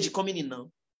strategy coming in now?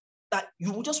 That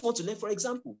you will just want to learn, for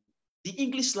example, the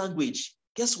English language.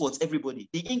 Guess what, everybody?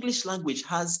 The English language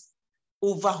has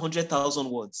over 100,000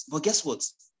 words. But guess what?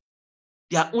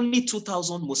 There are only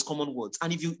 2,000 most common words.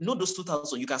 And if you know those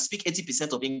 2,000, you can speak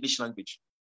 80% of English language.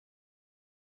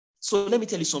 So let me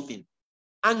tell you something.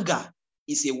 Anger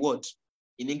is a word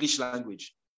in English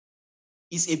language.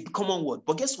 It's a common word.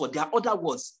 But guess what? There are other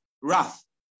words. Wrath,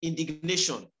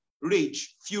 indignation,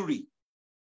 rage, fury.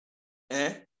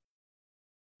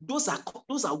 Those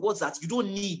are words that you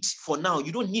don't need for now.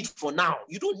 You don't need for now.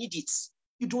 You don't need it.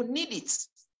 You don't need it.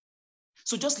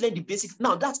 So just learn the basics.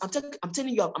 Now I'm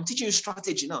telling you, I'm teaching you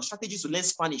strategy now. Strategies to learn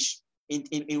Spanish in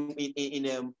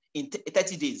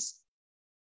 30 days.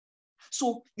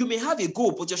 So you may have a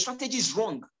goal, but your strategy is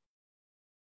wrong.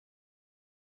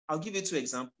 I'll give you 2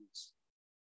 examples.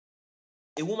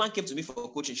 A woman came to me for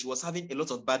coaching. She was having a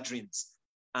lot of bad dreams,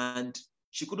 and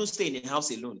she couldn't stay in a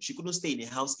house alone. She couldn't stay in a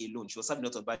house alone. She was having a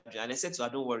lot of bad dreams. And I said to her,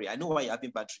 don't worry. I know why you're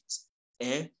having bad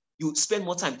dreams. You spend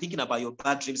more time thinking about your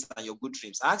bad dreams than your good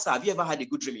dreams. I asked her, have you ever had a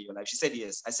good dream in your life? She said,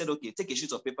 yes. I said, okay, take a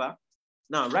sheet of paper.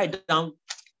 Now write down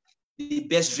the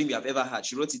best dream you have ever had.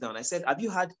 She wrote it down. I said, have you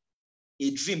had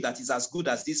a dream that is as good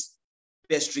as this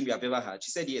best dream you have ever had?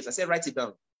 She said, yes. I said, write it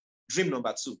down. Dream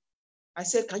number 2. I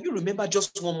said, can you remember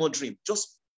just one more dream?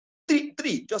 Just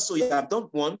three, just so you have done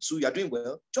 1, 2, you're doing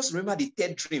well. Just remember the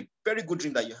 3rd dream, very good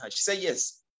dream that you had. She said,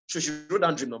 yes. So she wrote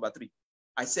down dream number 3.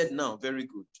 I said, now, very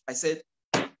good. I said,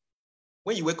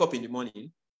 when you wake up in the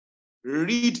morning,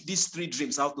 read these 3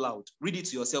 dreams out loud. Read it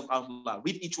to yourself out loud.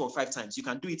 Read each one 5 times. You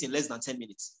can do it in less than 10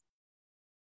 minutes.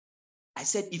 I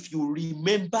said, if you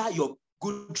remember your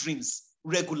good dreams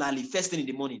regularly, first thing in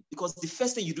the morning, because the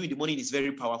first thing you do in the morning is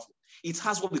very powerful. It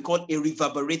has what we call a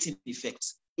reverberating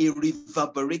effect. A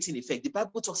reverberating effect. The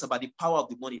Bible talks about the power of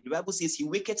the morning. The Bible says, he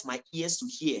waketh my ears to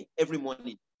hear every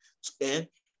morning.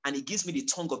 And he gives me the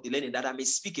tongue of the learned, that I may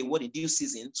speak a word in due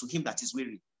season to him that is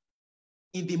weary.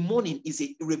 In the morning is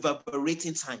a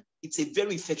reverberating time. It's a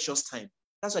very infectious time.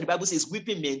 That's why the Bible says,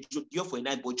 weeping may endure for a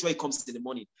night, but joy comes in the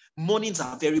morning. Mornings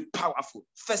are very powerful.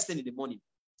 First thing in the morning.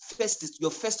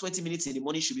 Your first 20 minutes in the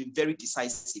morning should be very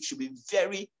decisive, should be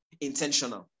very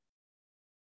intentional.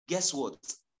 Guess what?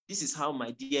 This is how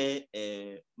my dear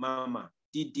mama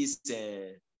did this.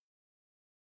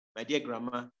 My dear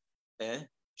grandma,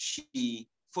 she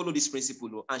followed this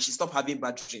principle and she stopped having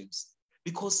bad dreams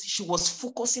because she was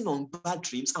focusing on bad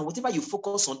dreams, and whatever you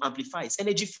focus on amplifies.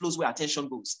 Energy flows where attention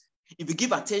goes. If you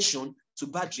give attention to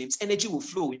bad dreams, energy will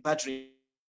flow with bad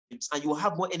dreams, and you will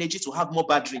have more energy to have more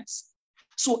bad dreams.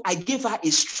 So I gave her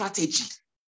a strategy.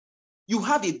 You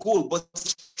have a goal, but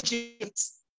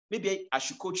maybe I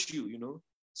should coach you,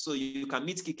 so you can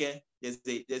meet Kike.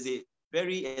 There's a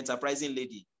very enterprising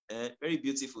lady, very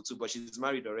beautiful too, but she's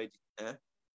married already.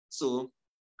 So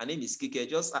her name is Kike.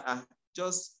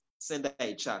 Just send her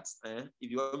a chat.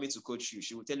 If you want me to coach you,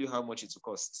 she will tell you how much it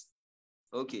will cost.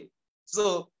 Okay.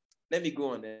 So let me go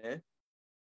on.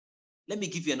 Let me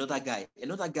give you another guy.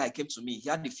 Another guy came to me. He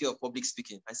had the fear of public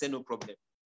speaking. I said, no problem.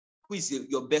 Who is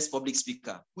your best public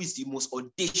speaker? Who is the most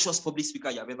audacious public speaker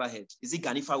you have ever heard? Is it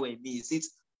Gani Fawe? Me?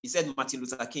 He said Martin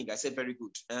Luther King. I said, very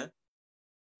good.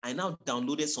 I now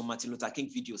downloaded some Martin Luther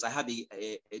King videos. I have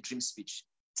a dream speech.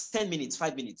 10 minutes,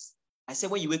 5 minutes. I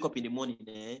said, when you wake up in the morning,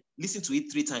 listen to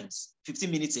it 3 times. 15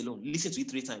 minutes alone. Listen to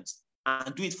it 3 times.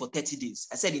 And do it for 30 days.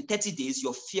 I said, in 30 days,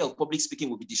 your fear of public speaking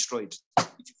will be destroyed if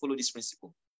you follow this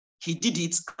principle. He did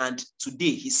it, and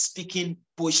today he's speaking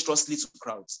boisterously to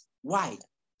crowds. Why?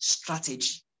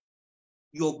 Strategy.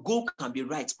 Your goal can be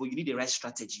right, but you need the right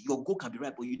strategy. Your goal can be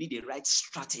right, but you need the right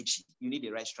strategy. You need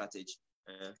the right strategy.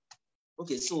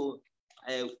 Okay, so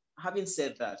having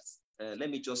said that, let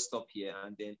me just stop here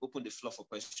and then open the floor for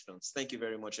questions. Thank you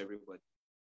very much, everybody.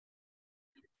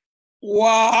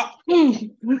 Wow.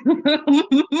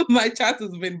 My chat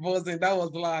has been buzzing. That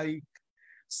was like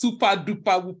super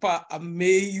duper whooper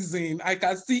amazing. I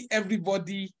can see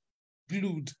everybody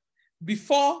glued.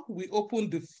 Before we open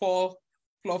the floor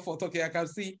for talking, I can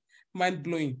see mind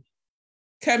blowing.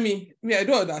 Kemi, I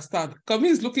don't understand. Kemi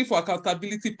is looking for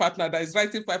accountability partner that is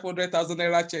writing 500,000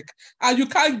 naira check, and you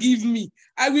can't give me.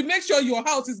 I will make sure your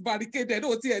house is barricaded.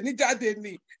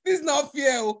 This is not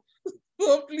fair.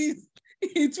 So please,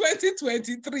 in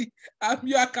 2023, I'm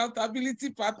your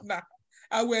accountability partner.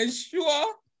 I will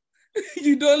ensure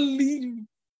you don't leave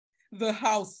the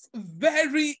house.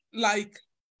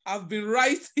 I've been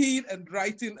writing and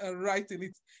writing and writing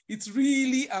it. It's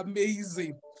really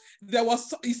amazing.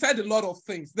 He said a lot of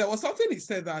things. There was something he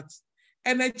said that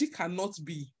energy cannot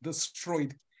be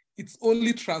destroyed. It's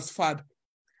only transferred.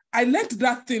 I learned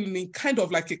that thing in kind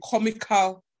of like a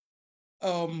comical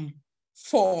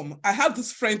form. I have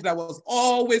this friend that was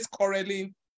always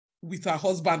quarreling with her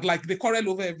husband, like they quarrel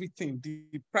over everything,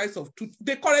 the price of food,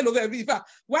 they quarrel over everything.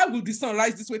 Why will the sun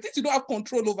rise this way? Things you don't have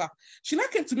control over. She now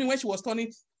came to me when she was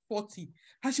turning 40,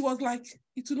 and she was like,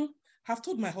 I've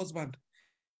told my husband,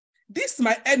 This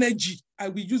my energy, I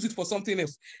will use it for something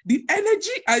else. The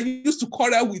energy I used to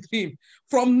quarrel with him,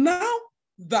 from now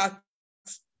that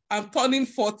I'm turning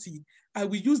 40, I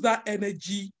will use that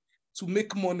energy to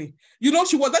make money. You know,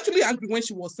 she was actually angry when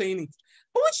she was saying it.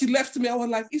 But when she left me, I was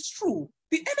like, it's true.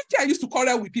 The energy I used to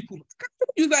quarrel with people, I can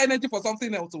use that energy for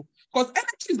something else. Because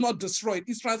energy is not destroyed,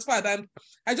 it's transferred. And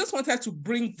I just wanted to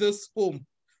bring this home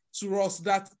to us,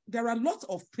 that there are lots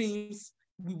of things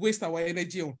we waste our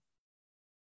energy on.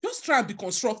 Just try and be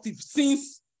constructive.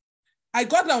 Since I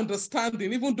got the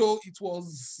understanding, even though it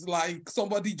was like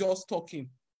somebody just talking,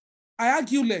 I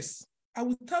argue less. I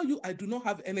will tell you, I do not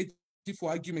have energy for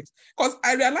arguments, because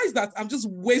I realize that I'm just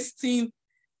wasting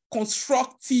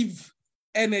constructive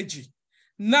energy.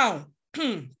 Now,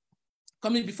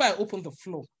 coming before I open the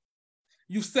floor,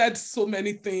 you said so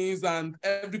many things and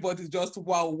everybody's just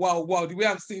wow, wow, wow. The way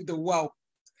I'm seeing the wow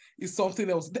is something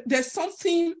else. There's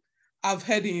something I've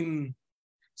heard in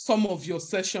some of your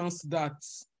sessions that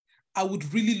I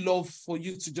would really love for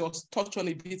you to just touch on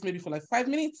a bit, maybe for like 5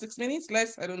 minutes, 6 minutes,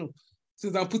 less, I don't know,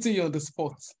 since I'm putting you on the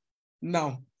spot.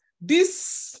 Now,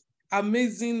 this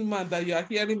amazing man that you are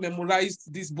hearing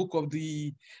memorized this book of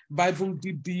the Bible,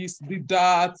 did this, did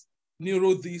that,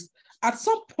 neuro this, at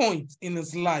some point in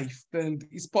his life, and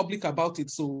he's public about it,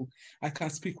 so I can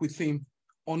speak with him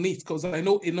on it, because I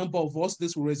know a number of us,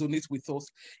 this will resonate with us,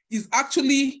 he's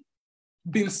actually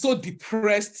been so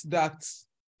depressed that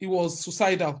he was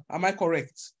suicidal. Am I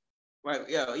correct? Right.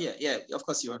 Yeah. Of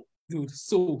course you are. Good.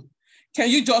 So can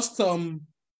you just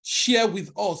share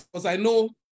with us, because I know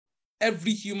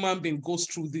every human being goes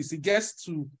through this. It gets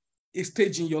to a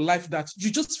stage in your life that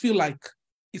you just feel like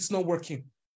it's not working.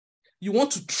 You want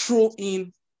to throw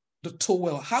in the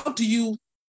towel. How do you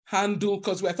handle,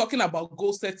 because we're talking about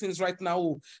goal settings right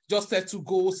now, just set 2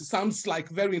 goals. It sounds like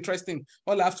very interesting.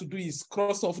 All I have to do is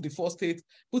cross off the first stage.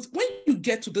 But when you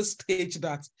get to this stage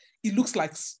that it looks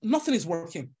like nothing is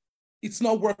working, it's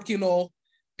not working, or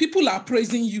people are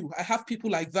praising you. I have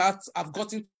people like that. I've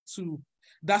gotten to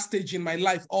that stage in my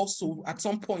life also at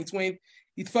some point when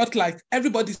it felt like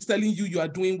everybody's telling you you are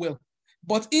doing well,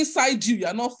 but inside you,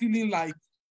 you're not feeling like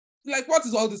what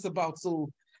is all this about?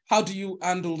 So how do you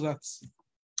handle that?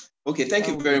 Okay, thank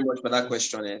you very much for that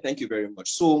question. Thank you very much.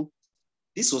 So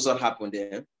this was what happened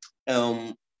there.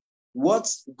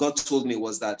 What God told me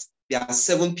was that there are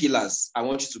 7 pillars I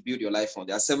want you to build your life on.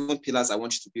 There are 7 pillars I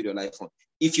want you to build your life on.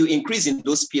 If you increase in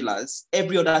those pillars,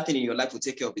 every other thing in your life will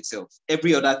take care of itself.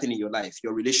 Every other thing in your life,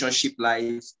 your relationship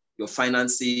life, your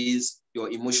finances,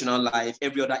 your emotional life,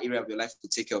 every other area of your life will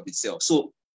take care of itself.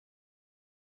 So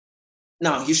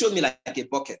now he showed me like a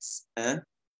bucket, a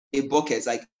bucket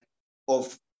like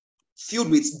of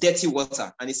filled with dirty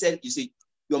water. And he said, you see,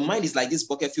 your mind is like this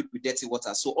bucket filled with dirty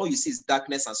water. So all you see is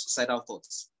darkness and suicidal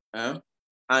thoughts.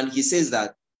 And he says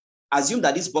that, assume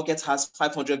that this bucket has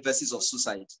 500 verses of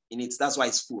suicide in it. That's why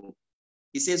it's full.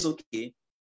 He says, okay,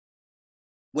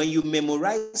 when you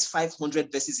memorize 500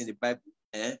 verses in the Bible,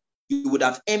 you would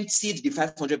have emptied the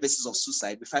 500 verses of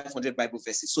suicide with 500 Bible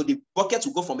verses. So the bucket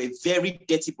will go from a very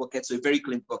dirty bucket to a very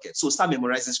clean bucket. So start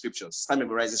memorizing scriptures, start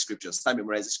memorizing scriptures, start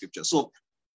memorizing scriptures. So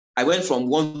I went from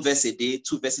 1 verse a day,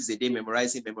 2 verses a day,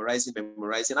 memorizing.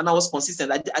 And I was consistent.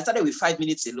 I started with 5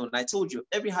 minutes alone. I told you,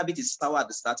 every habit is sour at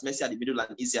the start, messy at the middle,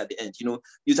 and easy at the end. You know,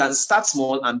 you can start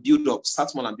small and build up,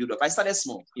 I started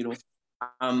small, you know.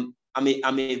 I'm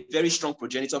a very strong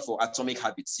progenitor for atomic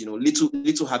habits, you know,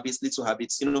 little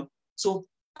habits, you know. So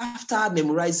after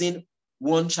memorizing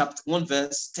 1 chapter, 1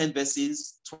 verse, 10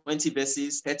 verses, 20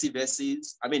 verses, 30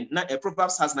 verses, I mean,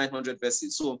 Proverbs has 900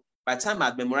 verses. So by the time I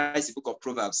had memorized the book of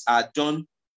Proverbs, I had done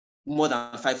more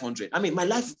than 500. I mean, my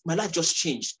life just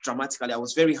changed dramatically. I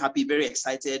was very happy, very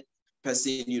excited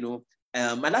person, you know.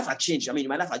 My life had changed. I mean,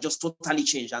 my life had just totally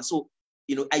changed. And so,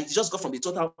 you know, I just got from the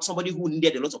total somebody who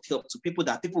needed a lot of help to people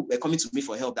were coming to me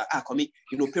for help. That coming,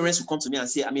 you know, parents will come to me and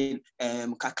say, I mean,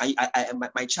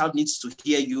 my child needs to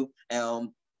hear you.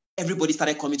 Everybody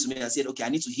started coming to me and said, okay, I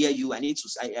need to hear you. I need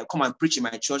to come and preach in my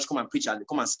church, come and preach and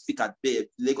come and speak at the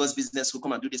Lagos Business School,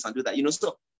 come and do this and do that. You know,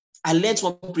 so I learned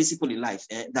one principle in life,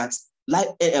 that life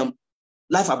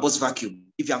aborts vacuum.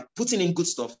 If you are putting in good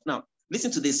stuff. Now, listen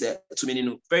to this, to me, you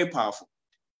know, very powerful.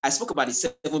 I spoke about the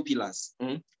 7 pillars.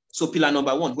 So pillar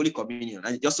number 1, Holy Communion.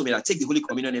 And just told me that take the Holy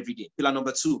Communion every day. Pillar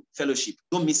number 2, fellowship.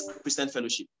 Don't miss Christian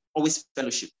fellowship. Always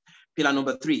fellowship. Pillar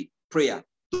number 3, prayer.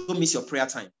 Don't miss your prayer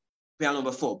time. Pillar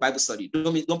number 4, Bible study.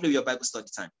 Don't play with your Bible study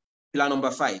time. Pillar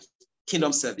number 5,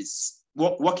 kingdom service.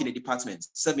 Work in the department.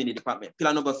 Serve in the department.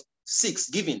 Pillar number 6,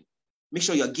 giving. Make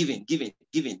sure you're giving. You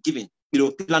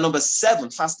know, pillar number 7,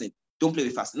 fasting. Don't play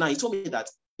with fasting. Now, he told me that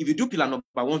if you do pillar number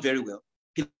 1 very well,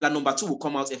 Pillar number 2 will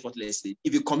come out effortlessly.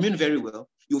 If you commune very well,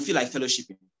 you'll feel like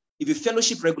fellowshipping. If you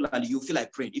fellowship regularly, you'll feel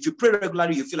like praying. If you pray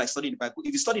regularly, you feel like studying the Bible.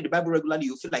 If you study the Bible regularly,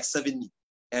 you'll feel like serving me.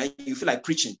 And you feel like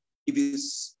preaching. If you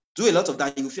do a lot of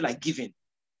that, you feel like giving.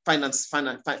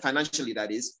 Financially,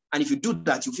 that is. And if you do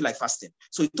that, you feel like fasting.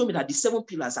 So he told me that the 7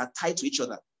 pillars are tied to each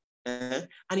other. And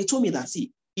he told me that,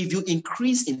 see, if you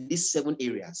increase in these 7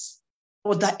 areas,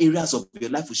 other areas of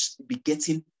your life will be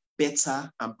getting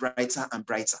better and brighter and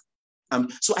brighter.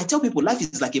 So I tell people life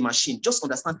is like a machine. Just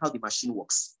understand how the machine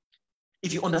works.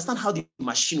 If you understand how the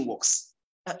machine works,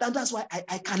 that's why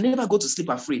I can never go to sleep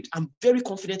afraid. I'm very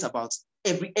confident about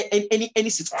any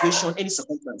situation, any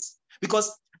circumstance,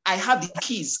 because I have the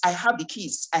keys. I have the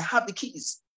keys. I have the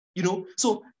keys.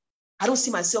 So I don't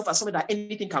see myself as somebody that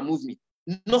anything can move me.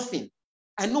 Nothing.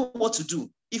 I know what to do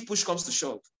if push comes to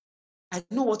shove. I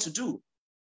know what to do.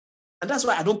 And that's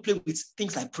why I don't play with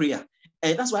things like prayer.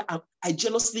 And that's why I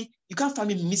jealously, you can't find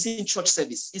me missing church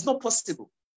service. It's not possible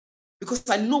because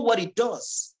I know what it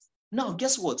does. Now,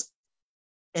 guess what?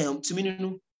 To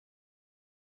me,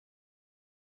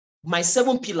 my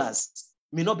 7 pillars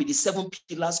may not be the 7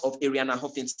 pillars of Ariana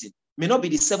Huffington, may not be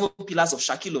the 7 pillars of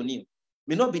Shaquille O'Neal,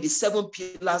 may not be the 7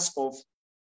 pillars of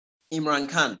Imran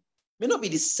Khan, may not be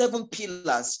the 7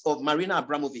 pillars of Marina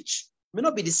Abramovich, may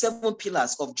not be the 7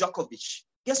 pillars of Djokovic.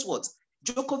 Guess what?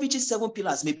 Djokovic's 7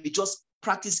 pillars may be just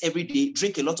practice every day,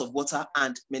 drink a lot of water,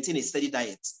 and maintain a steady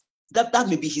diet. That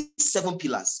may be his 7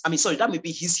 pillars. That may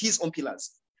be his own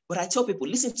pillars. But I tell people,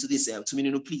 listen to this,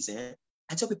 please.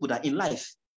 I tell people that in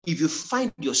life, if you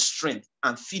find your strength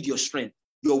and feed your strength,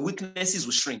 your weaknesses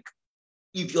will shrink.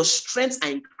 If your strengths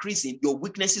are increasing, your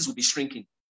weaknesses will be shrinking.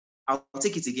 I'll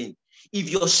take it again. If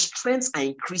your strengths are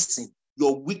increasing,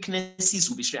 your weaknesses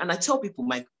will be shrinking. And I tell people,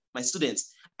 my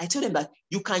students, I tell them that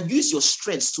you can use your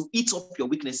strengths to eat up your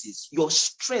weaknesses. Your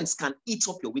strengths can eat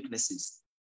up your weaknesses.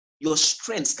 Your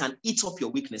strengths can eat up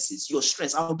your weaknesses. Your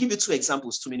strengths. I'll give you 2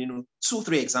 examples,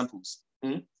 3 examples.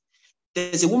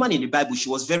 There's a woman in the Bible. She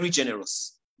was very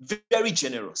generous,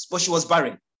 but she was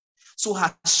barren. So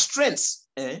her strength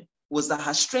was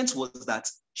that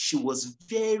she was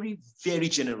very, very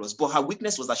generous, but her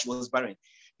weakness was that she was barren.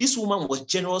 This woman was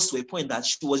generous to a point that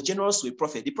she was generous to a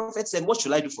prophet. The prophet said, "What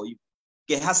should I do for you?"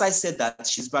 Gehazi said that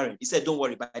she's barren. He said, "Don't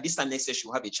worry, by this time next year she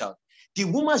will have a child." The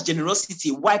woman's generosity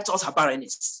wiped out her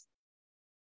barrenness.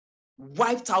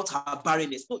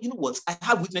 No, you know what? I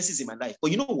have weaknesses in my life, but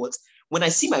you know what? When I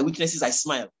see my weaknesses, I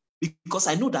smile because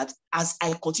I know that as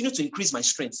I continue to increase my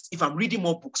strengths, if I'm reading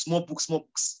more books,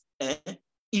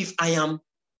 if I am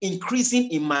increasing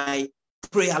in my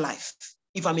prayer life,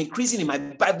 if I'm increasing in my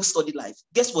Bible study life,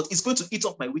 guess what? It's going to eat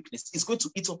up my weakness. It's going to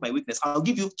eat up my weakness. I'll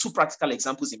give you 2 practical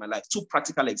examples in my life. 2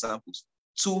 practical examples.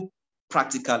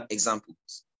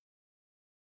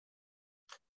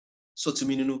 So to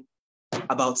me,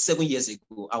 about 7 years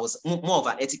ago, I was more of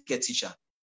an etiquette teacher.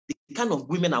 The kind of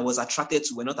women I was attracted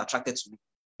to were not attracted to me.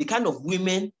 The kind of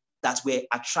women that were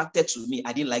attracted to me,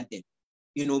 I didn't like them,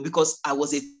 because I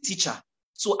was a teacher.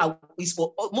 So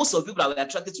for most of the people that were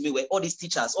attracted to me were all these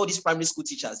teachers, all these primary school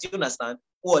teachers. Do you understand?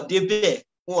 I'm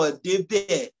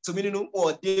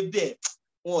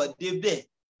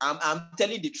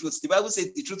telling the truth. The Bible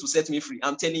says the truth will set me free.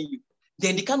 I'm telling you.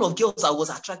 Then the kind of girls I was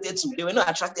attracted to, they were not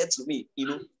attracted to me,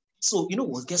 So,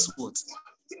 what? Guess what?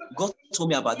 God told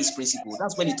me about this principle.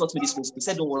 That's when he taught me this principle. He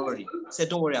said, don't worry. He said,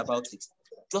 don't worry about it.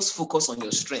 Just focus on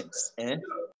your strengths.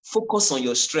 Focus on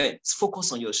your strengths.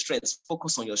 Focus on your strengths.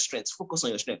 Focus on your strengths. Focus on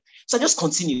your strengths. So I just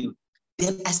continued.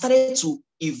 Then I started to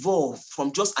evolve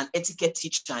from just an etiquette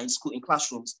teacher in school, in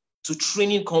classrooms, to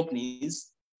training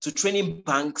companies, to training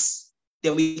banks.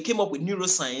 Then we came up with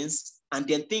neuroscience and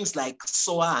then things like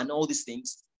SOA and all these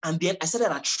things. And then I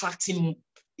started attracting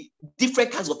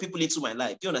different kinds of people into my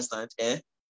life. Do you understand?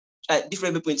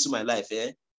 Different people into my life.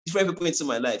 Different people into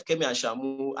my life. Kemi and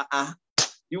Shamu.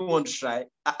 You want to try?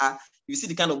 You see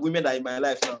the kind of women that are in my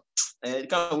life now. The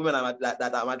kind of women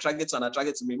that I'm attracted to and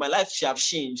attracted to me. My life, she have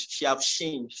changed. She have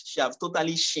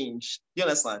totally changed. Do you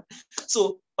understand?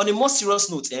 So on a more serious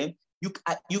note,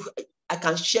 I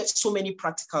can share so many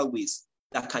practical ways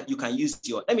that you can use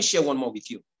your. Let me share one more with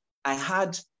you. I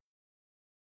have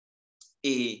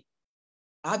a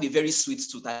very sweet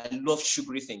tooth. I love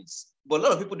sugary things. But a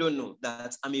lot of people don't know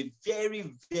that I'm a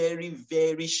very, very,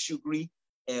 very sugar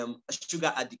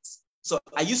addict. So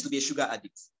I used to be a sugar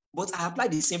addict, but I apply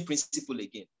the same principle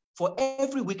again. For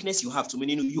every weakness you have,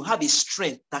 you have a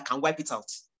strength that can wipe it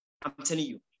out. I'm telling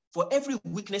you, for every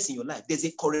weakness in your life, there's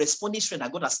a corresponding strength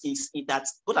that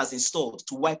God has installed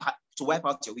to wipe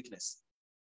out your weakness.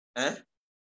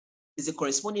 There's a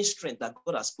corresponding strength that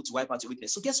God has put to wipe out your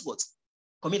weakness. So guess what?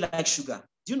 Come like sugar.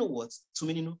 Do you know what?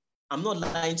 Tuminino, I'm not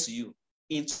lying to you.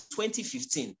 In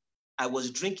 2015, I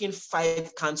was drinking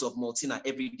 5 cans of Maltina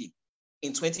every day.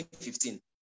 In 2015,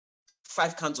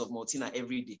 5 cans of Maltina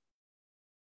every day.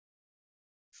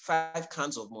 5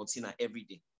 cans of Maltina every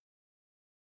day.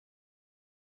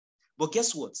 But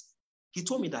guess what? He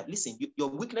told me that, listen, your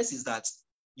weakness is that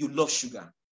you love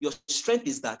sugar. Your strength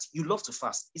is that you love to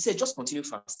fast. He said, just continue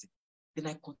fasting. Then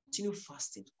I continue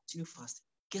fasting.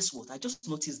 Guess what? I just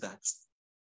noticed that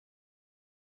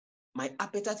my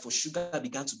appetite for sugar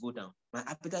began to go down. My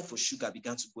appetite for sugar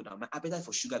began to go down. My appetite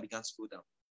for sugar began to go down.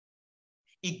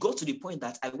 It got to the point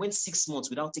that I went 6 months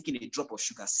without taking a drop of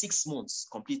sugar, 6 months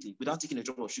completely without taking a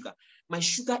drop of sugar. My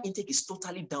sugar intake is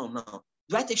totally down now.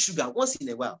 Do I take sugar once in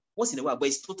a while, but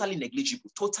it's totally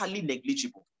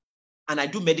negligible. And I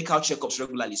do medical checkups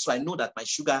regularly, so I know that my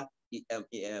sugar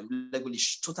level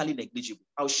is totally negligible.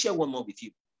 I'll share one more with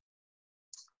you.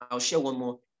 I'll share one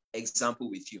more example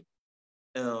with you.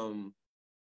 How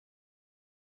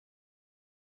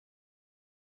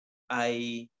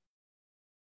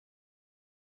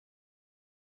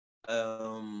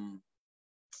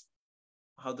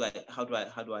do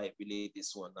I relate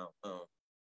this one now?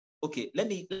 Okay, let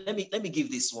me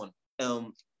give this one.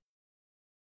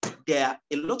 There are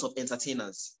a lot of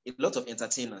entertainers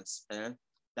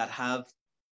that have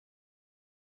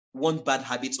one bad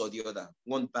habit or the other,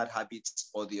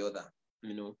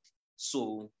 you know.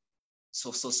 So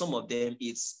some of them,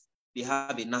 they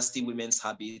have a nasty women's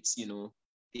habit, you know.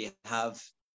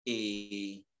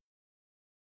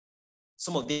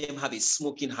 Some of them have a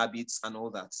smoking habit and all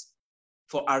that.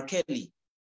 For R. Kelly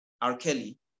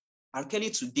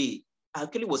today, R.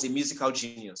 Kelly was a musical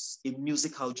genius.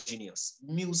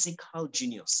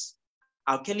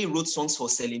 R. Kelly wrote songs for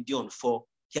Celine Dion,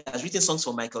 he has written songs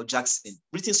for Michael Jackson,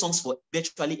 written songs for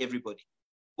virtually everybody.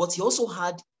 But he also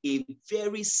had a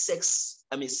very he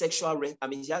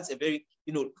has a very,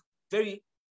 very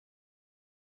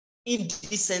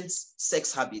indecent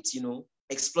sex habit, you know,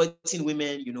 exploiting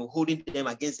women, you know, holding them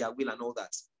against their will and all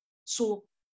that. So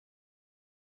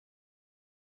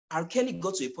R. Kelly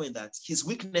got to a point that his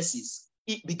weaknesses,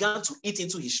 it began to eat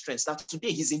into his strengths. That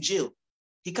today he's in jail.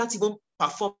 He can't even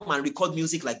perform and record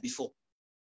music like before.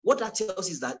 What that tells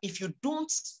is that if you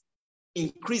don't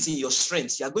increase in your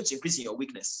strengths, you are going to increase in your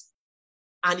weakness.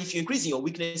 And if you increase in your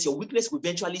weakness will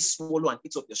eventually swallow and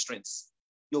eat up your strengths.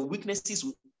 Your weaknesses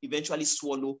will eventually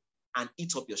swallow and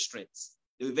eat up your strengths.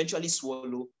 They will eventually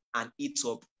swallow and eat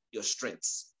up your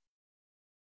strengths.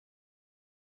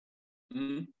 They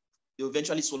will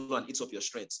eventually swallow and eat up your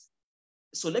strengths.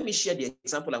 So let me share the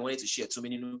example I wanted to share. So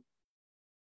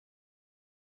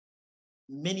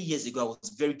many years ago, I was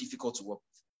very difficult to work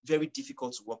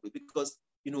with because,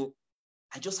 you know,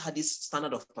 I just had this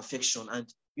standard of perfection.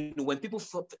 And, you know, when people,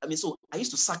 so I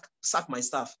used to sack my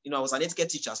staff. You know, I was an etiquette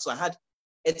teacher. So I had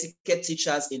etiquette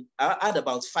teachers I had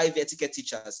about 5 etiquette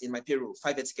teachers in my payroll,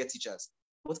 5 etiquette teachers.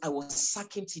 But I was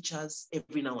sacking teachers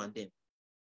every now and then.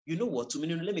 You know what?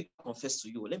 Let me confess to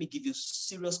you. Let me give you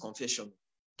serious confession.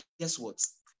 Guess what?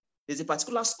 There's a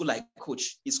particular school I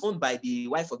coach. It's owned by the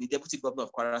wife of the deputy governor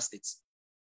of Kwara State.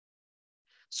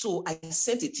 So I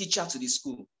sent a teacher to the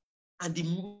school. And the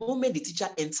moment the teacher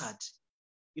entered,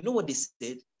 you know what they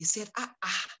said? He said,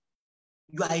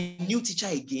 you are a new teacher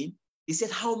again? They said,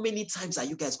 how many times are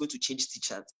you guys going to change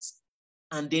teachers?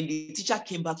 And then the teacher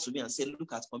came back to me and said,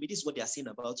 look at me, this is what they are saying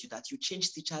about you, that you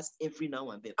change teachers every now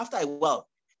and then. After a while,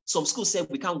 some schools said,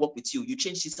 we can't work with you. You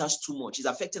change teachers too much. It's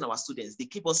affecting our students. They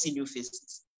keep us seeing new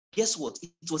faces. Guess what?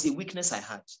 It was a weakness I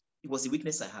had.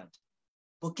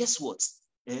 But guess what?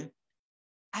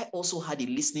 I also had a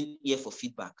listening ear for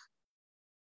feedback.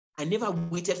 I never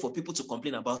waited for people to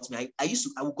complain about me. I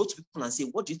would go to people and say,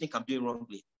 what do you think I'm doing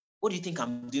wrongly? What do you think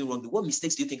I'm doing wrongly? What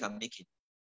mistakes do you think I'm making?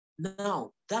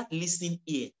 Now, that listening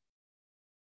ear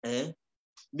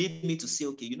made me to say,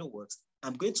 okay, you know what?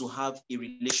 I'm going to have a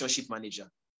relationship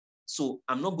manager. So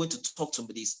I'm not going to talk to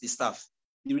the staff.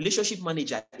 The relationship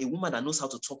manager, a woman that knows how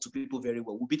to talk to people very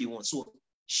well, will be the one. So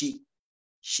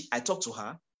I talk to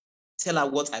her, tell her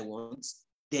what I want.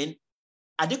 Then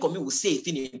Adekanmi will say a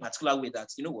thing in a particular way that,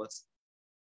 you know what?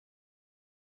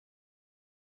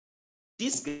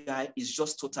 This guy is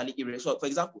just totally irrelevant. So, for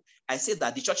example, I said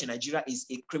that the church in Nigeria is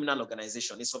a criminal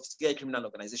organization, a sophisticated criminal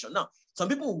organization. Now, some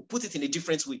people will put it in a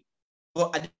different way.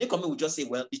 But Adekanmi will just say,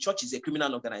 well, the church is a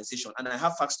criminal organization, and I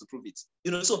have facts to prove it.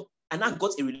 You know, so, and I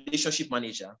got a relationship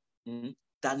manager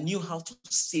that knew how to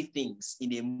say things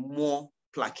in a more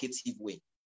placative way.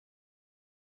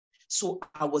 So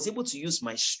I was able to use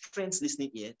my strengths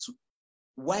listening ear to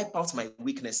wipe out my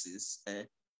weaknesses.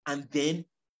 And then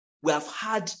we have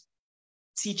had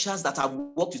teachers that have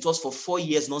worked with us for 4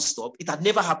 years non-stop. It had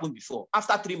never happened before.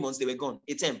 After 3 months, they were gone.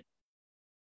 A term.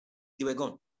 They were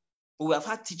gone. But we have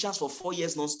had teachers for 4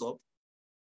 years non-stop.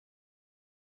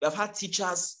 We have had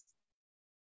teachers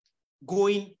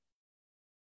going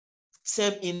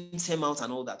term in, term out,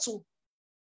 and all that. So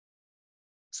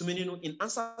in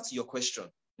answer to your question,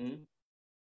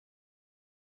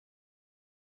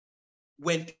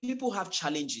 when people have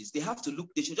challenges, they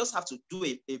should just have to do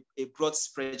a broad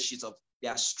spreadsheet of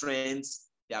their strengths,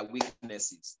 their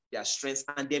weaknesses, their strengths,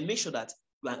 and then make sure that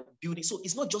you are building. So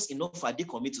it's not just enough for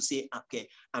Adekanmi to say, okay,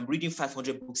 I'm reading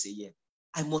 500 books a year.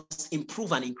 I must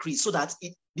improve and increase so that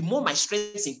the more my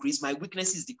strengths increase, my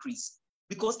weaknesses decrease.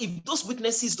 Because if those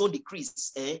weaknesses don't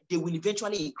decrease, they will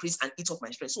eventually increase and eat up my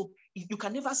strength. So you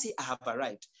can never say, I have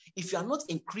arrived. If you are not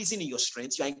increasing in your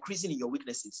strengths, you are increasing in your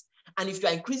weaknesses. And if you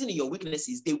are increasing in your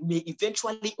weaknesses, they may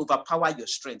eventually overpower your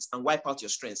strengths and wipe out your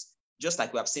strengths, just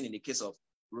like we have seen in the case of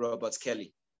Robert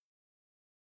Kelly.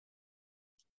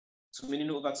 So,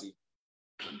 Menino, over to you.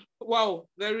 Wow,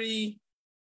 very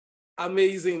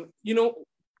amazing.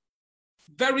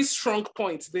 Very strong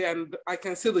points there, and I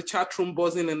can see the chat room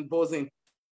buzzing and buzzing.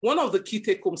 One of the key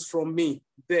take-homes from me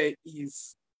there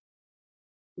is,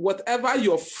 whatever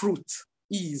your fruit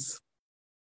is,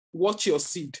 watch your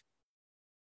seed.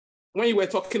 When you were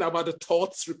talking about the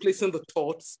thoughts, replacing the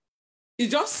thoughts,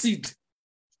 it's just seed.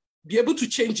 Be able to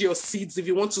change your seeds if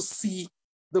you want to see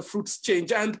the fruits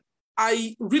change. And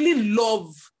I really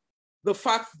love the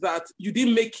fact that you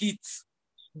didn't make it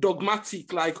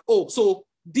dogmatic, like, oh, so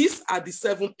these are the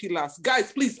 7 pillars.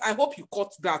 Guys, please, I hope you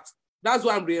caught that. That's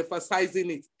why I'm re-emphasizing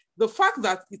it. The fact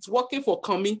that it's working for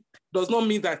Kami does not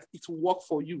mean that it will work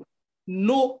for you.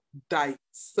 Know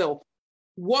thyself.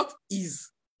 What is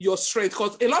your strength?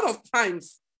 Because a lot of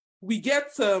times we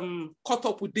get caught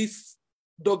up with this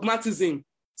dogmatism.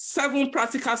 7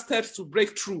 practical steps to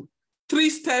break through. 3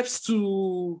 steps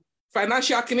to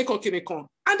financial kineko.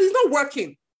 And it's not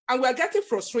working. And we're getting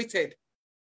frustrated.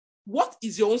 What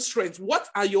is your own strength? What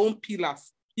are your own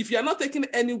pillars? If you're not taking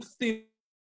anything,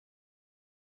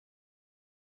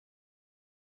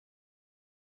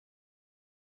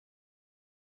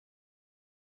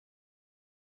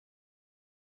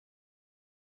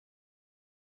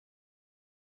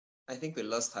 I think we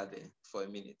lost her there for a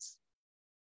minute.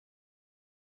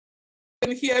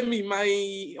 Can you hear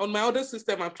me? On my other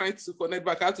system, I'm trying to connect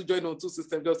back. I have to join on 2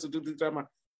 systems just to do the drama.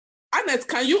 Annette,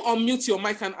 can you unmute your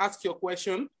mic and ask your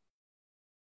question?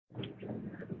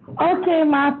 Okay,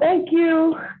 Ma, thank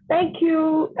you. Thank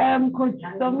you, Coach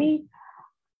Tommy.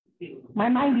 My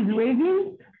mind is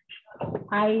racing.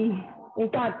 In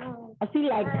fact, I feel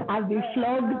like I've been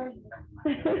flogged.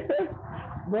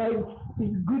 But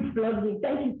it's good flogging.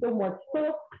 Thank you so much.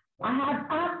 So I have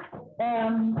asked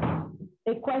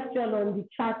a question on the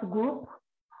chat group.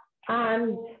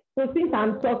 And so since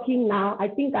I'm talking now, I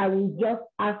think I will just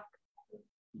ask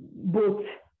both.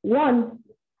 One,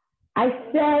 I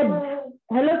said,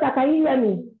 hello, sir, can you hear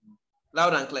me?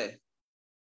 Loud and clear.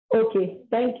 Okay,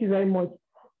 thank you very much.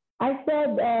 I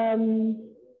said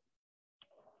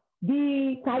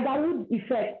the Tiger Woods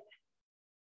effect.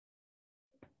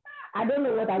 I don't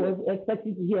know what I was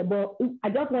expecting to hear, but I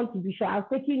just want to be sure. I was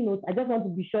taking notes. I just want to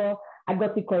be sure I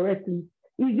got it correctly.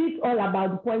 Is it all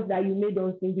about the points that you made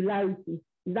on singularity?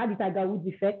 Is that the Tiger Woods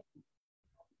effect?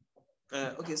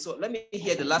 Okay, so let me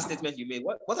hear the last statement you made.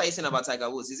 What are you saying about Tiger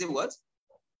Woods? Is it what?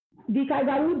 The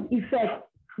Tiger Woods effect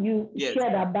you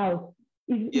shared about.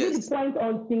 Is it the point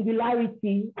on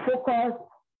singularity, focus,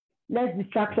 less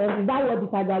distractions? Is that what the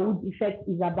Tiger Woods effect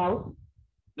is about?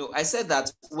 No, I said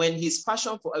that when his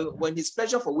pleasure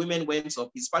for women went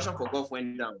up, his passion for golf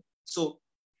went down. So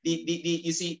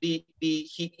his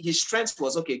strength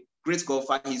was, okay, great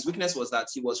golfer. His weakness was that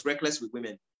he was reckless with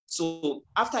women. So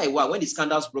after a while, when the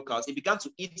scandals broke out, it began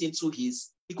to eat into he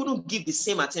couldn't give the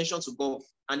same attention to golf,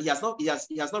 and he has not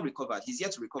recovered. He's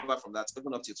yet to recover from that,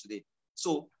 even up till today.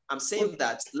 So I'm saying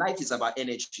that life is about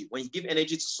energy. When you give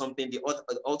energy to something, the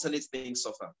alternate things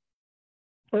suffer.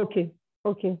 Okay,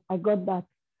 I got that.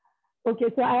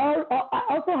 Okay, so I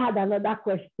also had another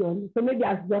question. So maybe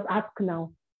I'll just ask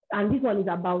now. And this one is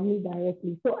about me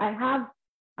directly. So I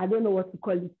don't know what to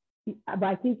call it, but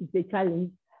I think it's a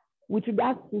challenge. With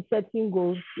regards to setting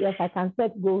goals, yes, I can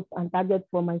set goals and targets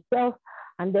for myself.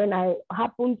 And then I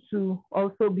happen to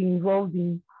also be involved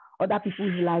in other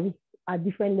people's lives at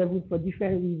different levels for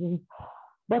different reasons.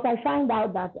 But I find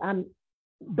out that I'm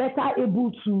better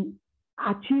able to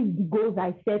achieve the goals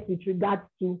I set with regards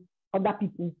to other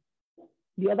people,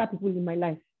 the other people in my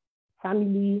life,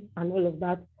 family and all of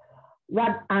that.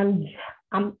 And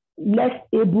I'm less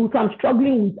able, so I'm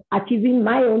struggling with achieving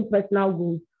my own personal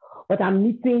goals but I'm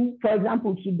meeting, for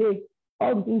example, today,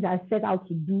 all the things I set out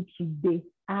to do today,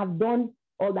 I have done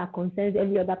all that concerns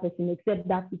every other person except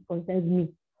that it concerns me.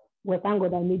 Well, thank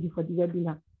God I made it for the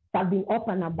webinar. So I've been up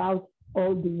and about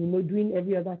all day, doing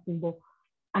every other thing, but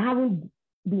I haven't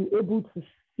been able to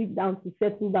sit down, to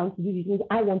settle down, to do the things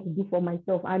I want to do for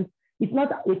myself. And it's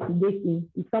not a today thing.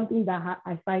 It's something that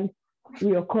I find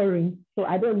reoccurring. So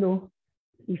I don't know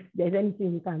if there's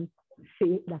anything you can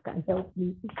say that can help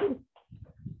me.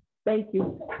 Thank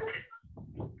you.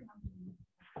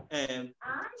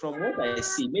 From what I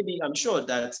see, maybe I'm sure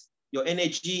that your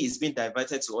energy is being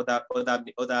diverted to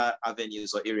other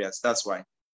avenues or areas. That's why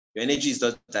your energy is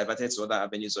not diverted to other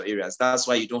avenues or areas. That's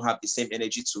why you don't have the same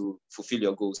energy to fulfill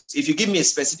your goals. If you give me a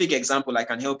specific example, I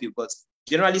can help you. But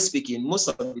generally speaking, most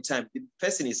of the time, the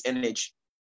person is energy.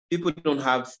 People don't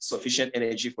have sufficient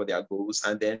energy for their goals.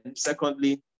 And then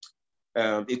secondly,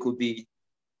 it could be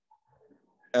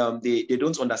they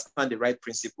don't understand the right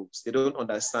principles. They don't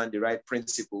understand the right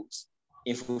principles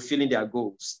in fulfilling their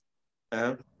goals.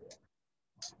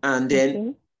 And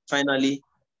then finally,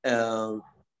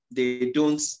 they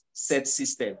don't set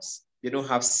systems. They don't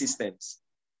have systems.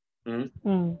 They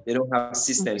don't have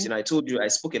systems. I told you, I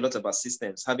spoke a lot about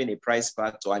systems, having a price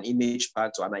pact or an image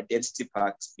pact or an identity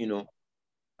pact,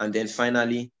 and then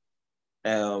finally,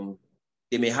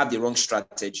 they may have the wrong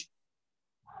strategy.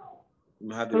 They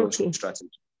may have the wrong strategy.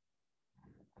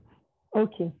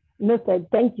 Okay. Noted.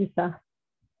 Thank you, sir.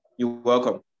 You're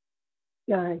welcome.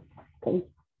 All right. Thank you.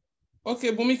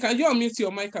 Okay, Bumi, can you unmute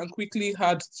your mic and quickly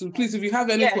add to, please, if you have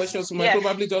any questions, we might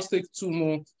probably just take 2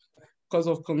 more because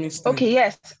of commission. Okay,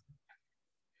 yes.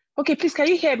 Okay, please, can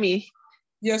you hear me?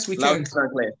 Yes, we can.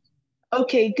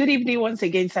 Okay, good evening once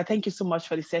again, sir. Thank you so much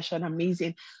for the session.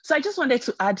 Amazing. So I just wanted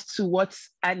to add to what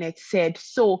Annette said.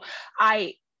 So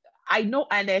I know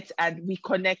Annette and we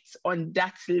connect on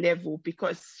that level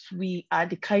because we are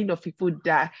the kind of people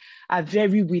that are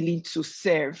very willing to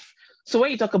serve. So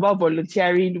when you talk about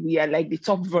volunteering, we are like the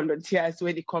top volunteers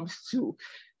when it comes to,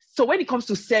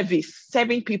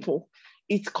 serving people,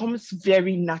 it comes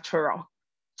very natural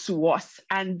to us.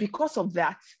 And because of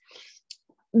that,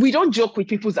 we don't joke with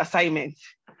people's assignments.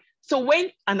 So when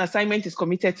an assignment is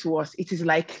committed to us, it is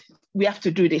like, we have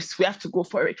to do this, we have to go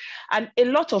for it. And a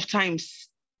lot of times,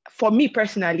 for me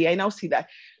personally, I now see that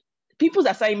people's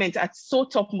assignments are so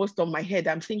topmost on my head.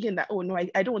 I'm thinking that, oh no,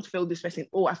 I don't want to fail this person.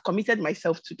 Oh, I've committed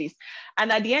myself to this.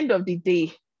 And at the end of the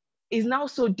day, it's now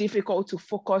so difficult to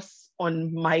focus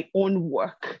on my own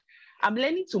work. I'm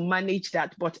learning to manage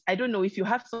that, but I don't know if you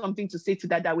have something to say to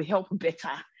that will help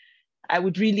better. I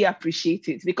would really appreciate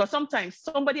it, because sometimes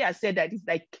somebody has said that it's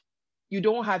like you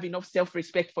don't have enough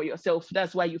self-respect for yourself.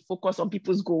 That's why you focus on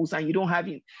people's goals and you don't have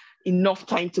enough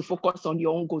time to focus on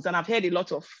your own goals. And I've heard a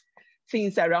lot of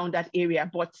things around that area,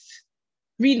 but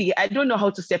really, I don't know how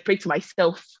to separate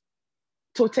myself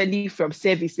totally from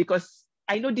service, because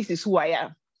I know this is who I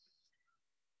am.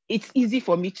 It's easy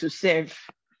for me to serve.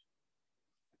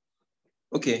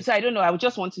 Okay. So I don't know. I would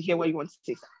just want to hear what you want to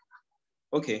say.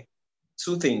 Okay.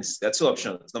 2 things. There are 2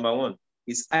 options. Number 1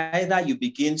 is either you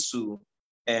begin to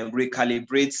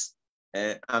recalibrate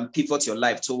and pivot your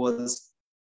life towards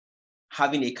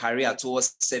having a career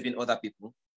towards serving other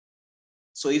people.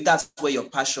 So if that's where your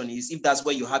passion is, if that's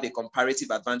where you have a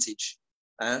comparative advantage,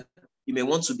 you may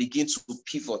want to begin to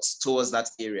pivot towards that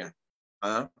area.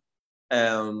 For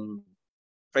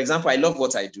example, I love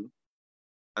what I do.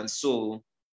 And so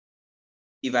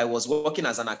if I was working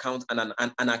as an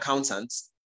accountant,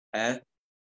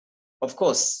 of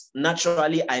course,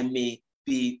 naturally, I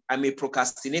may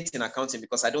procrastinate in accounting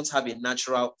because I don't have a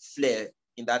natural flair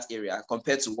in that area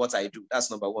compared to what I do.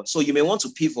 That's number 1. So you may want to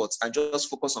pivot and just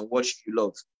focus on what you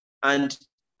love. And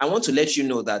I want to let you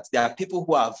know that there are people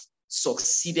who have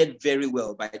succeeded very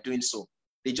well by doing so.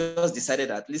 They just decided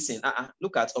that, listen,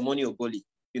 look at Omoni Oboli.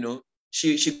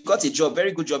 She got a job,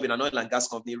 very good job in an oil and gas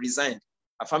company, resigned.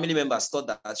 Her family members thought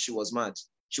that she was mad.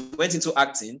 She went into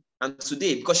acting, and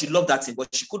today, because she loved acting, but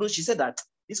she couldn't, she said that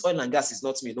this oil and gas is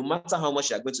not me. No matter how much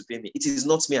you are going to pay me, it is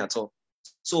not me at all.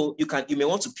 So you may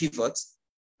want to pivot.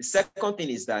 The second thing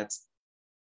is that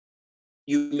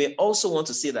you may also want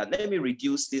to say that, let me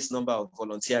reduce this number of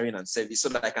volunteering and service so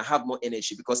that I can have more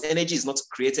energy, because energy is not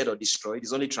created or destroyed,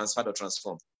 it's only transferred or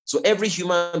transformed. So every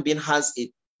human being has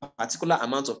a particular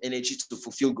amount of energy to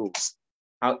fulfill goals.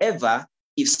 However,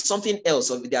 if something else,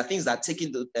 or there are things that are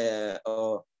taking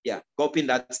gulping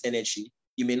that energy,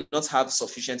 you may not have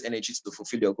sufficient energy to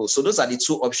fulfill your goals. So those are the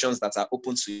 2 options that are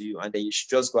open to you, and then you should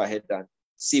just go ahead and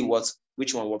see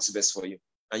which one works best for you.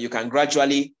 And you can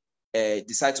gradually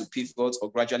decide to pivot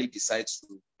or gradually decide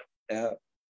to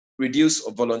reduce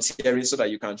volunteering so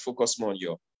that you can focus more on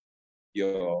your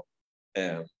your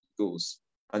goals.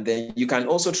 And then you can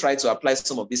also try to apply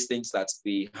some of these things that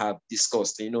we have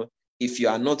discussed. You know, if you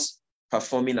are not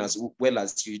performing as well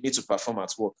as you need to perform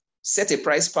at work, set a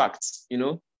price pact, you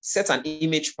know, set an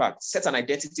image pact, set an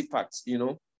identity pact, you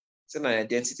know, set an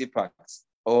identity pact.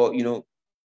 Or, you know,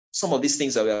 some of these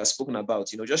things that we have spoken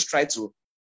about, you know, just try to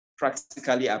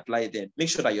practically apply them. Make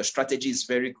sure that your strategy is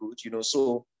very good, you know,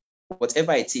 so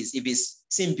whatever it is, if it's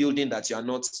team building that you are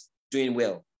not doing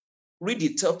well, read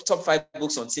the top 5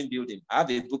 books on team building. I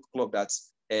have a book club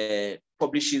that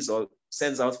publishes or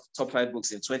sends out top 5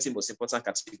 books in 20 most important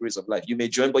categories of life. You may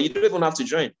join, but you don't even have to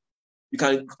join. You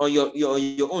can, on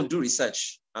your own, do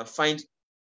research and find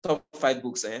top 5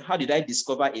 books. How did I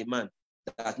discover a man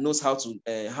that knows how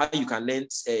you can learn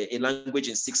a language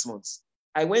in 6 months?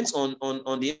 I went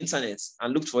on the internet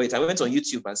and looked for it. I went on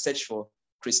YouTube and searched for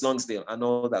Chris Longsdale and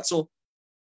all that. So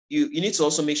you need to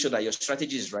also make sure that your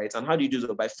strategy is right. And how do you do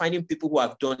that? By finding people who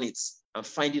have done it and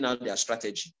finding out their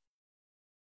strategy.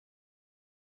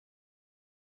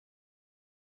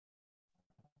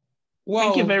 Wow.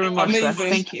 Thank you very much. Amazing.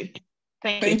 Thank you.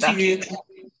 Thank you.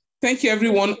 Thank you,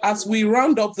 everyone. As we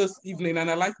round up this evening,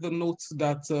 and I like the notes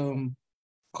that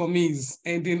Komi is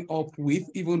ending up with,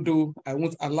 even though I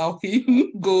won't allow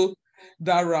him go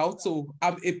that route. So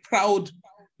I'm a proud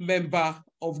member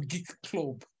of Geek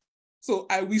Club. So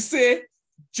I will say,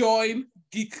 join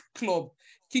Geek Club.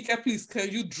 Kike, please, can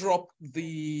you drop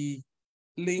the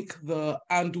link, the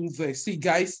handle there? See,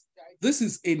 guys, this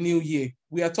is a new year.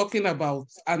 We are talking about,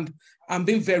 and I'm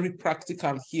being very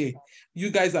practical here.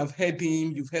 You guys have heard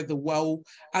him, you've heard the wow.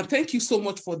 And thank you so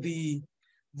much for the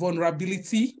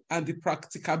vulnerability and the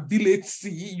practicability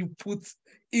you put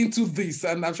into this.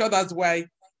 And I'm sure that's why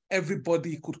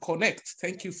everybody could connect.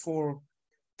 Thank you for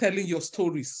telling your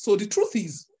stories. So the truth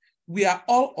is, we are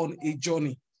all on a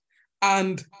journey.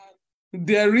 And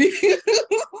there is,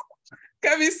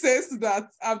 Kevin says that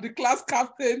I'm the class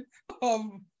captain of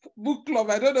book club.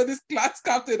 I don't know this class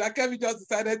captain that Kevin just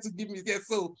decided to give me here.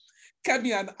 So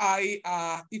Kevin and I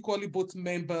are equally both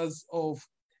members of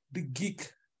the Geek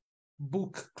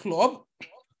Book Club.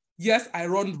 Yes, I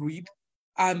run Read,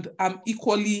 and I'm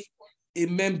equally a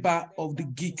member of the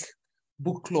Geek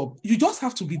Book Club. You just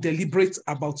have to be deliberate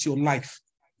about your life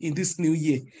in this new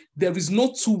year. There is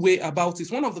no two-way about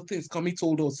it. One of the things Kami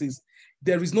told us is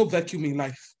there is no vacuum in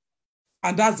life.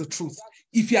 And that's the truth.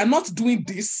 If you are not doing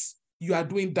this, you are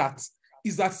doing that.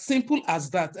 It's as simple as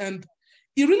that. And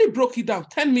he really broke it down,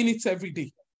 10 minutes every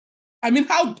day. I mean,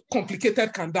 how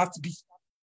complicated can that be?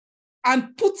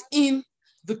 And put in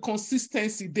the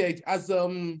consistency there, as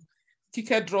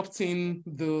Kike dropped in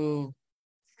the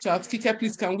chat. Kike,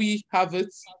 please, can we have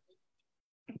it?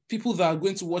 People that are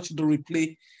going to watch the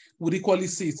replay would equally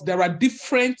see it. There are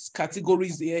different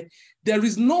categories here. There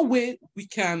is no way we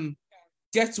can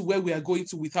get to where we are going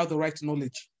to without the right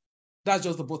knowledge. That's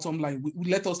just the bottom line. We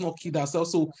let us not kid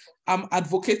ourselves. So I'm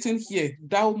advocating here,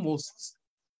 thou must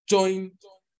join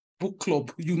book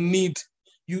club.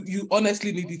 You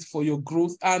honestly need it for your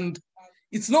growth. And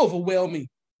it's not overwhelming.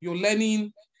 You're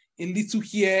learning a little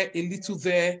here, a little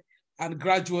there, and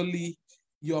gradually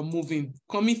you're moving.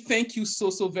 Komi, thank you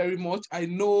so very much. I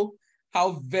know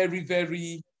how very,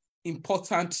 very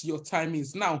important your time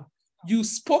is. Now, you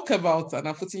spoke about, and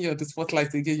I'm putting you on the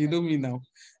spotlight again, you know me now.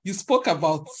 You spoke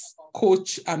about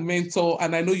coach and mentor,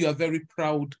 and I know you are very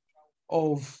proud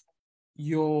of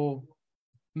your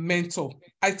mentor.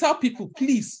 I tell people,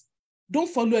 please, don't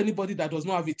follow anybody that does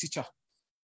not have a teacher.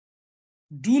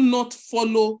 Do not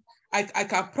follow. I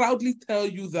can proudly tell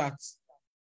you that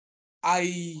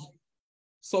I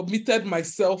submitted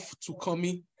myself to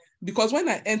Komi because when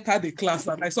I entered the class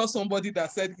and I saw somebody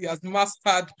that said he has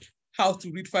mastered how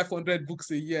to read 500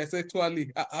 books a year, I said,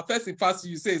 actually, a person pass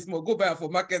you say, small, go buy for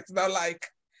market. Now, like,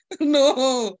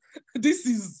 no, this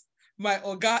is my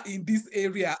oga in this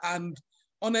area. And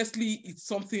honestly, it's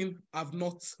something I've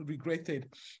not regretted.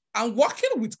 And working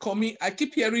with Komi, I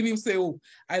keep hearing him say, oh,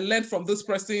 I learned from this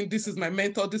person. This is my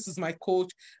mentor. This is my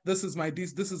coach. This is my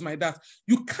this is my that.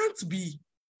 You can't be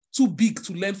too big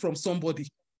to learn from somebody.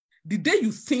 The day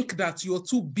you think that you're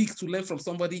too big to learn from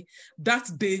somebody, that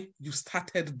day you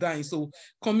started dying. So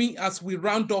Komi, as we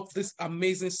round up this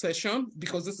amazing session,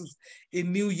 because this is a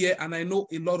new year and I know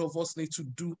a lot of us need to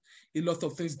do a lot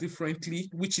of things differently,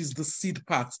 which is the seed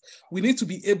part. We need to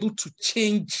be able to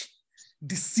change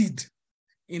the seed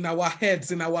in our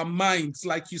heads, in our minds,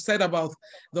 like you said about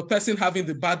the person having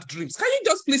the bad dreams. Can you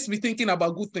just please be thinking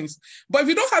about good things? But if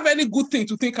you don't have any good thing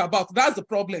to think about, that's the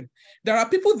problem. There are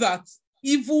people that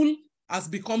evil has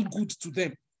become good to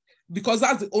them because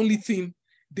that's the only thing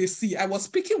they see. I was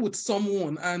speaking with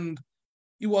someone and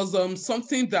it was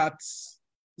something that's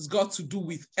got to do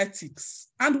with ethics.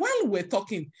 And while we were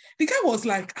talking, the guy was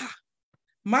like,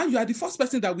 man, you are the first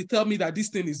person that will tell me that this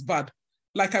thing is bad.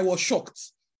 Like, I was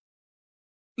shocked.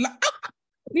 Like,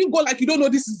 you go like you don't know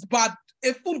this is bad.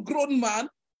 A full-grown man.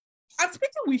 And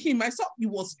speaking with him, I saw he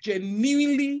was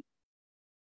genuinely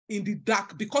in the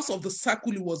dark because of the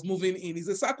circle he was moving in. It's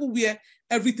a circle where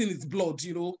everything is blood,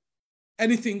 you know,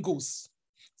 anything goes.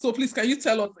 So please, can you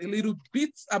tell us a little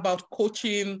bit about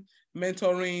coaching,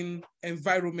 mentoring,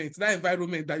 environment, that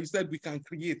environment that you said we can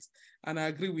create? And I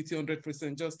agree with you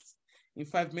 100%. Just in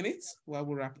 5 minutes, we'll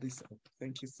wrap this up.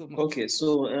 Thank you so much. Okay,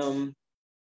 so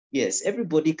yes,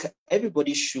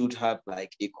 everybody should have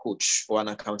like a coach or an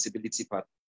accountability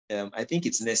partner. I think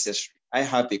it's necessary. I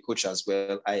have a coach as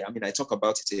well. I mean, I talk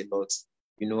about it a lot.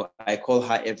 You know, I call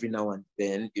her every now and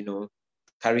then, you know,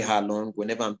 carry her along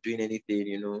whenever I'm doing anything,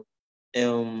 you know.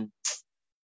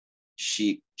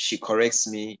 She corrects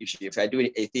me if I do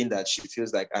a thing that she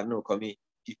feels like, I know, Komi,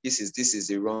 this is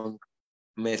the wrong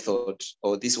method,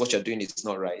 or this what you're doing is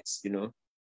not right, you know.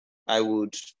 I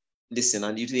would listen.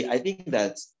 And usually I think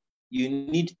that you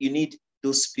need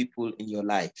those people in your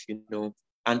life, you know.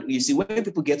 And you see, when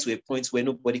people get to a point where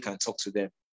nobody can talk to them,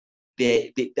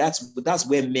 that's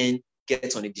where men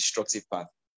get on a destructive path.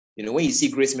 You know, when you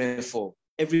see great men fall,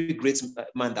 every great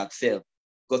man that fell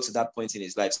got to that point in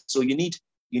his life. So you need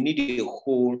a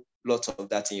whole lot of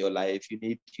that in your life. You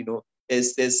need, you know,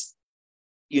 there's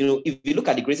you know, if you look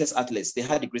at the greatest athletes, they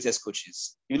had the greatest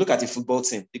coaches. If you look at the football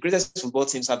team, the greatest football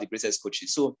teams have the greatest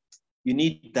coaches. So you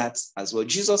need that as well.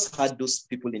 Jesus had those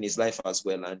people in his life as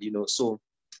well. And, you know, so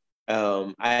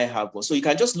I have one. So you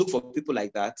can just look for people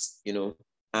like that, you know,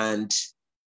 and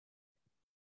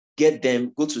get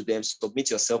them, go to them,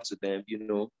 submit yourself to them, you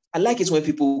know. I like it when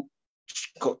people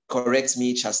correct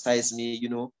me, chastise me, you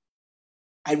know.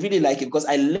 I really like it because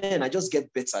I learn, I just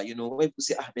get better, you know. When people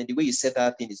say, man, the way you said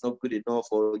that thing is not good enough,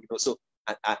 or, you know, so,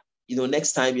 you know,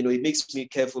 next time, you know, it makes me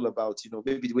careful about, you know,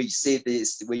 maybe the way you say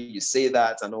this, the way you say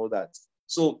that and all that.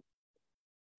 So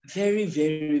very,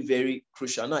 very, very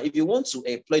crucial. Now, if you want to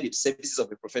employ the services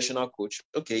of a professional coach,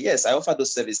 okay, yes, I offer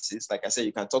those services. Like I said,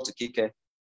 you can talk to Kike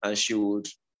and she would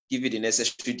give you the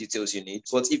necessary details you need.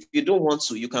 But if you don't want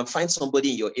to, you can find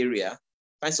somebody in your area,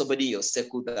 find somebody in your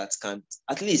circle that can,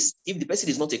 at least, if the person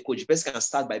is not a coach, the person can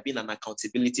start by being an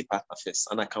accountability partner first,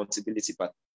 an accountability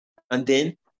partner. And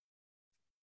then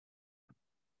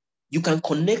you can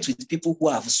connect with people who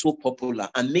are so popular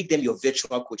and make them your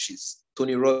virtual coaches.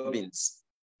 Tony Robbins,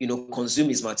 you know, consume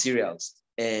his materials.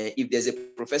 If there's a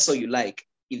professor you like,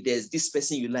 if there's this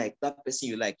person you like, that person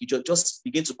you like, you just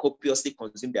begin to copiously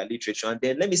consume their literature. And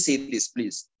then let me say this,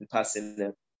 please, in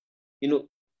passing. You know,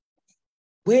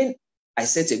 when I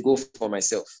set a goal for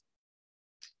myself,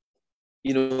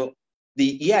 you know, the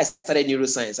year I started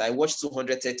neuroscience, I watched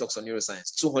 200 TED Talks on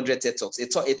neuroscience, 200 TED Talks. A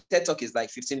TED Talk is like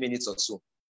 15 minutes or so.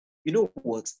 You know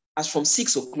what? As from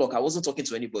 6 o'clock, I wasn't talking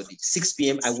to anybody. 6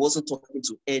 p.m., I wasn't talking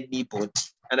to anybody.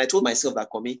 And I told myself that,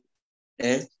 Komi,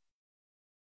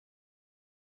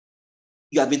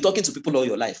 you have been talking to people all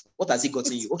your life. What has it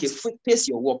gotten you? Okay, face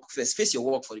your work first. Face your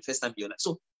work for the first time in your life.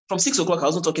 So from 6 o'clock, I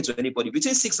wasn't talking to anybody.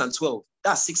 Between 6 and 12,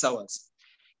 that's 6 hours.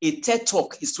 A TED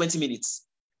Talk is 20 minutes.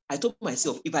 I told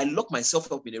myself, if I lock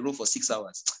myself up in a room for 6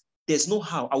 hours, there's no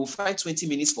how I will find 20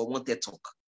 minutes for one TED Talk.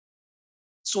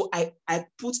 So I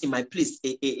put in my place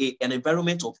an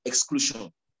environment of exclusion.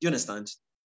 Do you understand?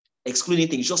 Excluding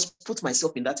things, just put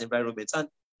myself in that environment. And,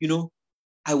 you know,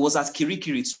 I was at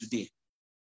Kirikiri today.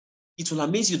 It will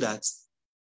amaze you that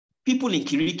people in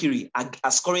Kirikiri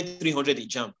are scoring 300 in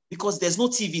JAMB because there's no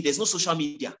TV, there's no social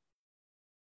media.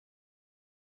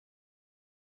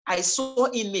 I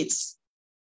saw inmates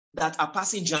that are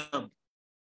passing JAMB,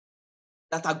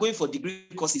 that are going for degree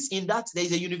courses. In that, there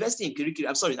is a university in Kirikiri.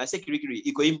 I'm sorry, I say Kirikiri,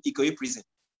 Ikoyi prison.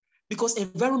 Because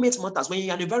environment matters. When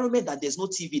you're in an environment that there's no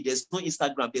TV, there's no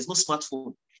Instagram, there's no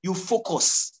smartphone, you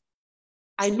focus.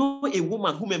 I know a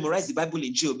woman who memorized the Bible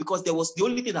in jail because there was the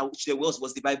only thing that there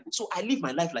was the Bible. So I live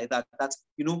my life like that,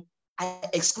 you know, I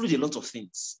exclude a lot of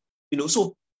things, you know.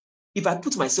 So if I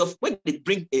put myself, when they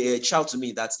bring a child to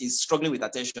me that is struggling with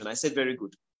attention, I said, very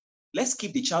good. Let's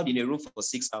keep the child in a room for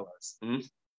 6 hours.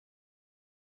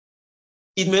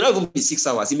 It may not even be 6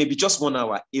 hours. It may be just 1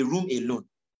 hour, a room alone,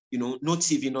 you know, no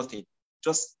TV, nothing,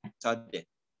 just child there.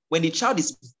 When the child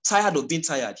is tired of being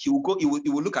tired, he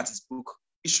will look at his book.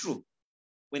 It's true.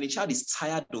 When a child is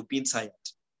tired of being tired,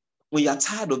 when you are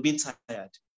tired of being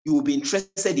tired, you will be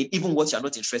interested in even what you're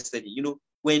not interested in. You know,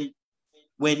 when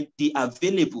the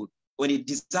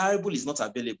desirable is not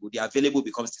available, the available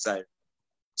becomes desirable.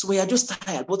 So when you're just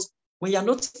tired, but when you're in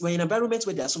an environment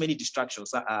where there are so many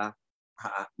distractions,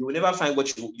 you will never find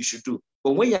what you should do.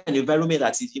 But when you're in an environment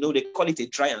that is, they call it a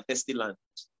dry and thirsty land,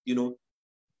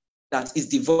 that is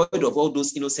devoid of all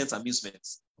those innocent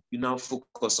amusements, you now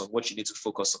focus on what you need to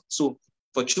focus on. So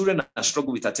for children that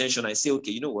struggle with attention, I say,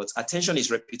 okay, you know what? Attention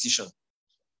is repetition.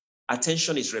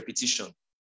 Attention is repetition.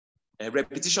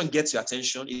 Repetition gets your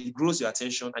attention, it grows your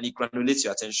attention, and it granulates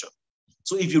your attention.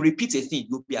 So if you repeat a thing,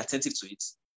 you'll be attentive to it.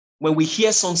 When we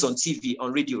hear songs on TV,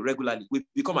 on radio regularly, we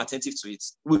become attentive to it.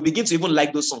 We begin to even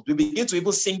like those songs. We begin to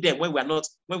even sing them when we are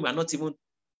not even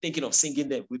thinking of singing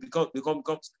them. We become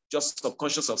just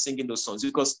subconscious of singing those songs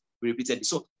because we repeated it.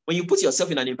 So when you put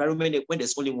yourself in an environment when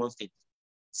there's only one thing,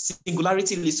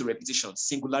 singularity leads to repetition.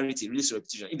 Singularity leads to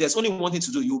repetition. If there's only one thing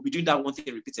to do, you'll be doing that one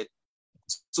thing repeated.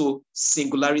 So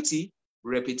singularity,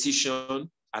 repetition,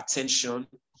 attention,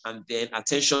 and then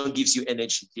attention gives you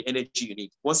energy, the energy you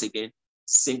need. Once again,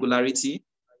 singularity,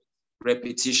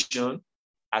 repetition,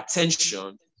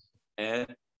 attention, and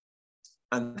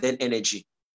then energy.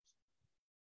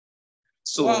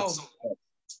 So, wow.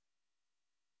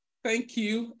 Thank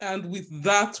you. And with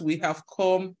that, we have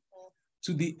come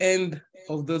to the end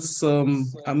of this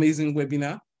amazing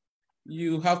webinar.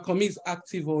 Kami is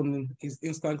active on his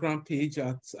Instagram page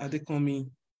at Adekanmi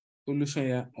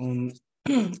Olusanya on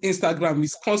Instagram.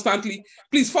 He's constantly,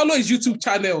 please follow his YouTube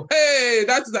channel. Hey,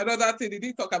 that is another thing. He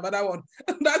didn't talk about that one.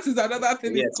 That is another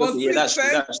thing. Yes, okay,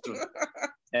 that's true.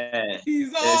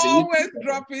 He's always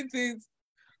dropping things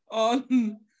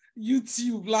on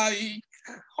YouTube, like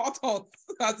hot,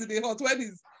 as in a hot. When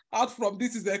he's out from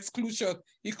this is exclusion,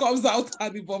 he comes out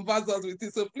and he bombards us with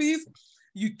it. So please,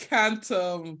 you can't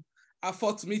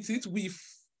afford to meet it. We've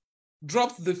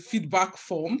dropped the feedback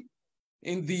form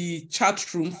in the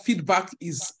chat room. Feedback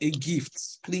is a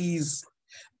gift. Please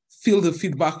fill the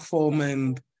feedback form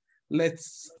and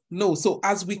let's know. So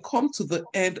as we come to the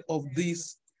end of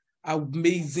this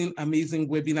amazing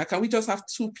webinar, can we just have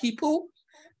two people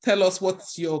tell us what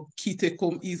your key take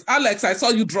home is? Alex, I saw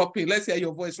you dropping. Let's hear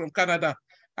your voice from Canada.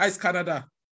 Hi, Canada.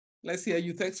 Let's hear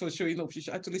you. Thanks for showing up. You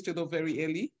actually showed up very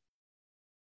early.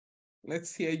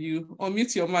 Let's hear you.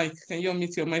 Unmute your mic. Can you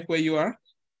unmute your mic where you are?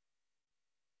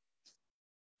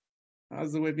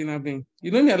 How's the webinar been? You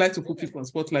know me, I like to put people on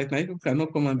spotlight. Now you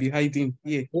cannot come and be hiding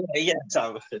here. Yeah,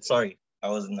 sorry, I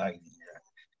wasn't hiding.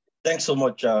 Thanks so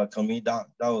much, Kami. That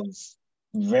was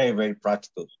very, very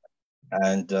practical.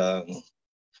 And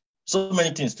so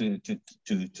many things to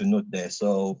note there.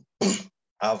 So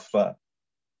I've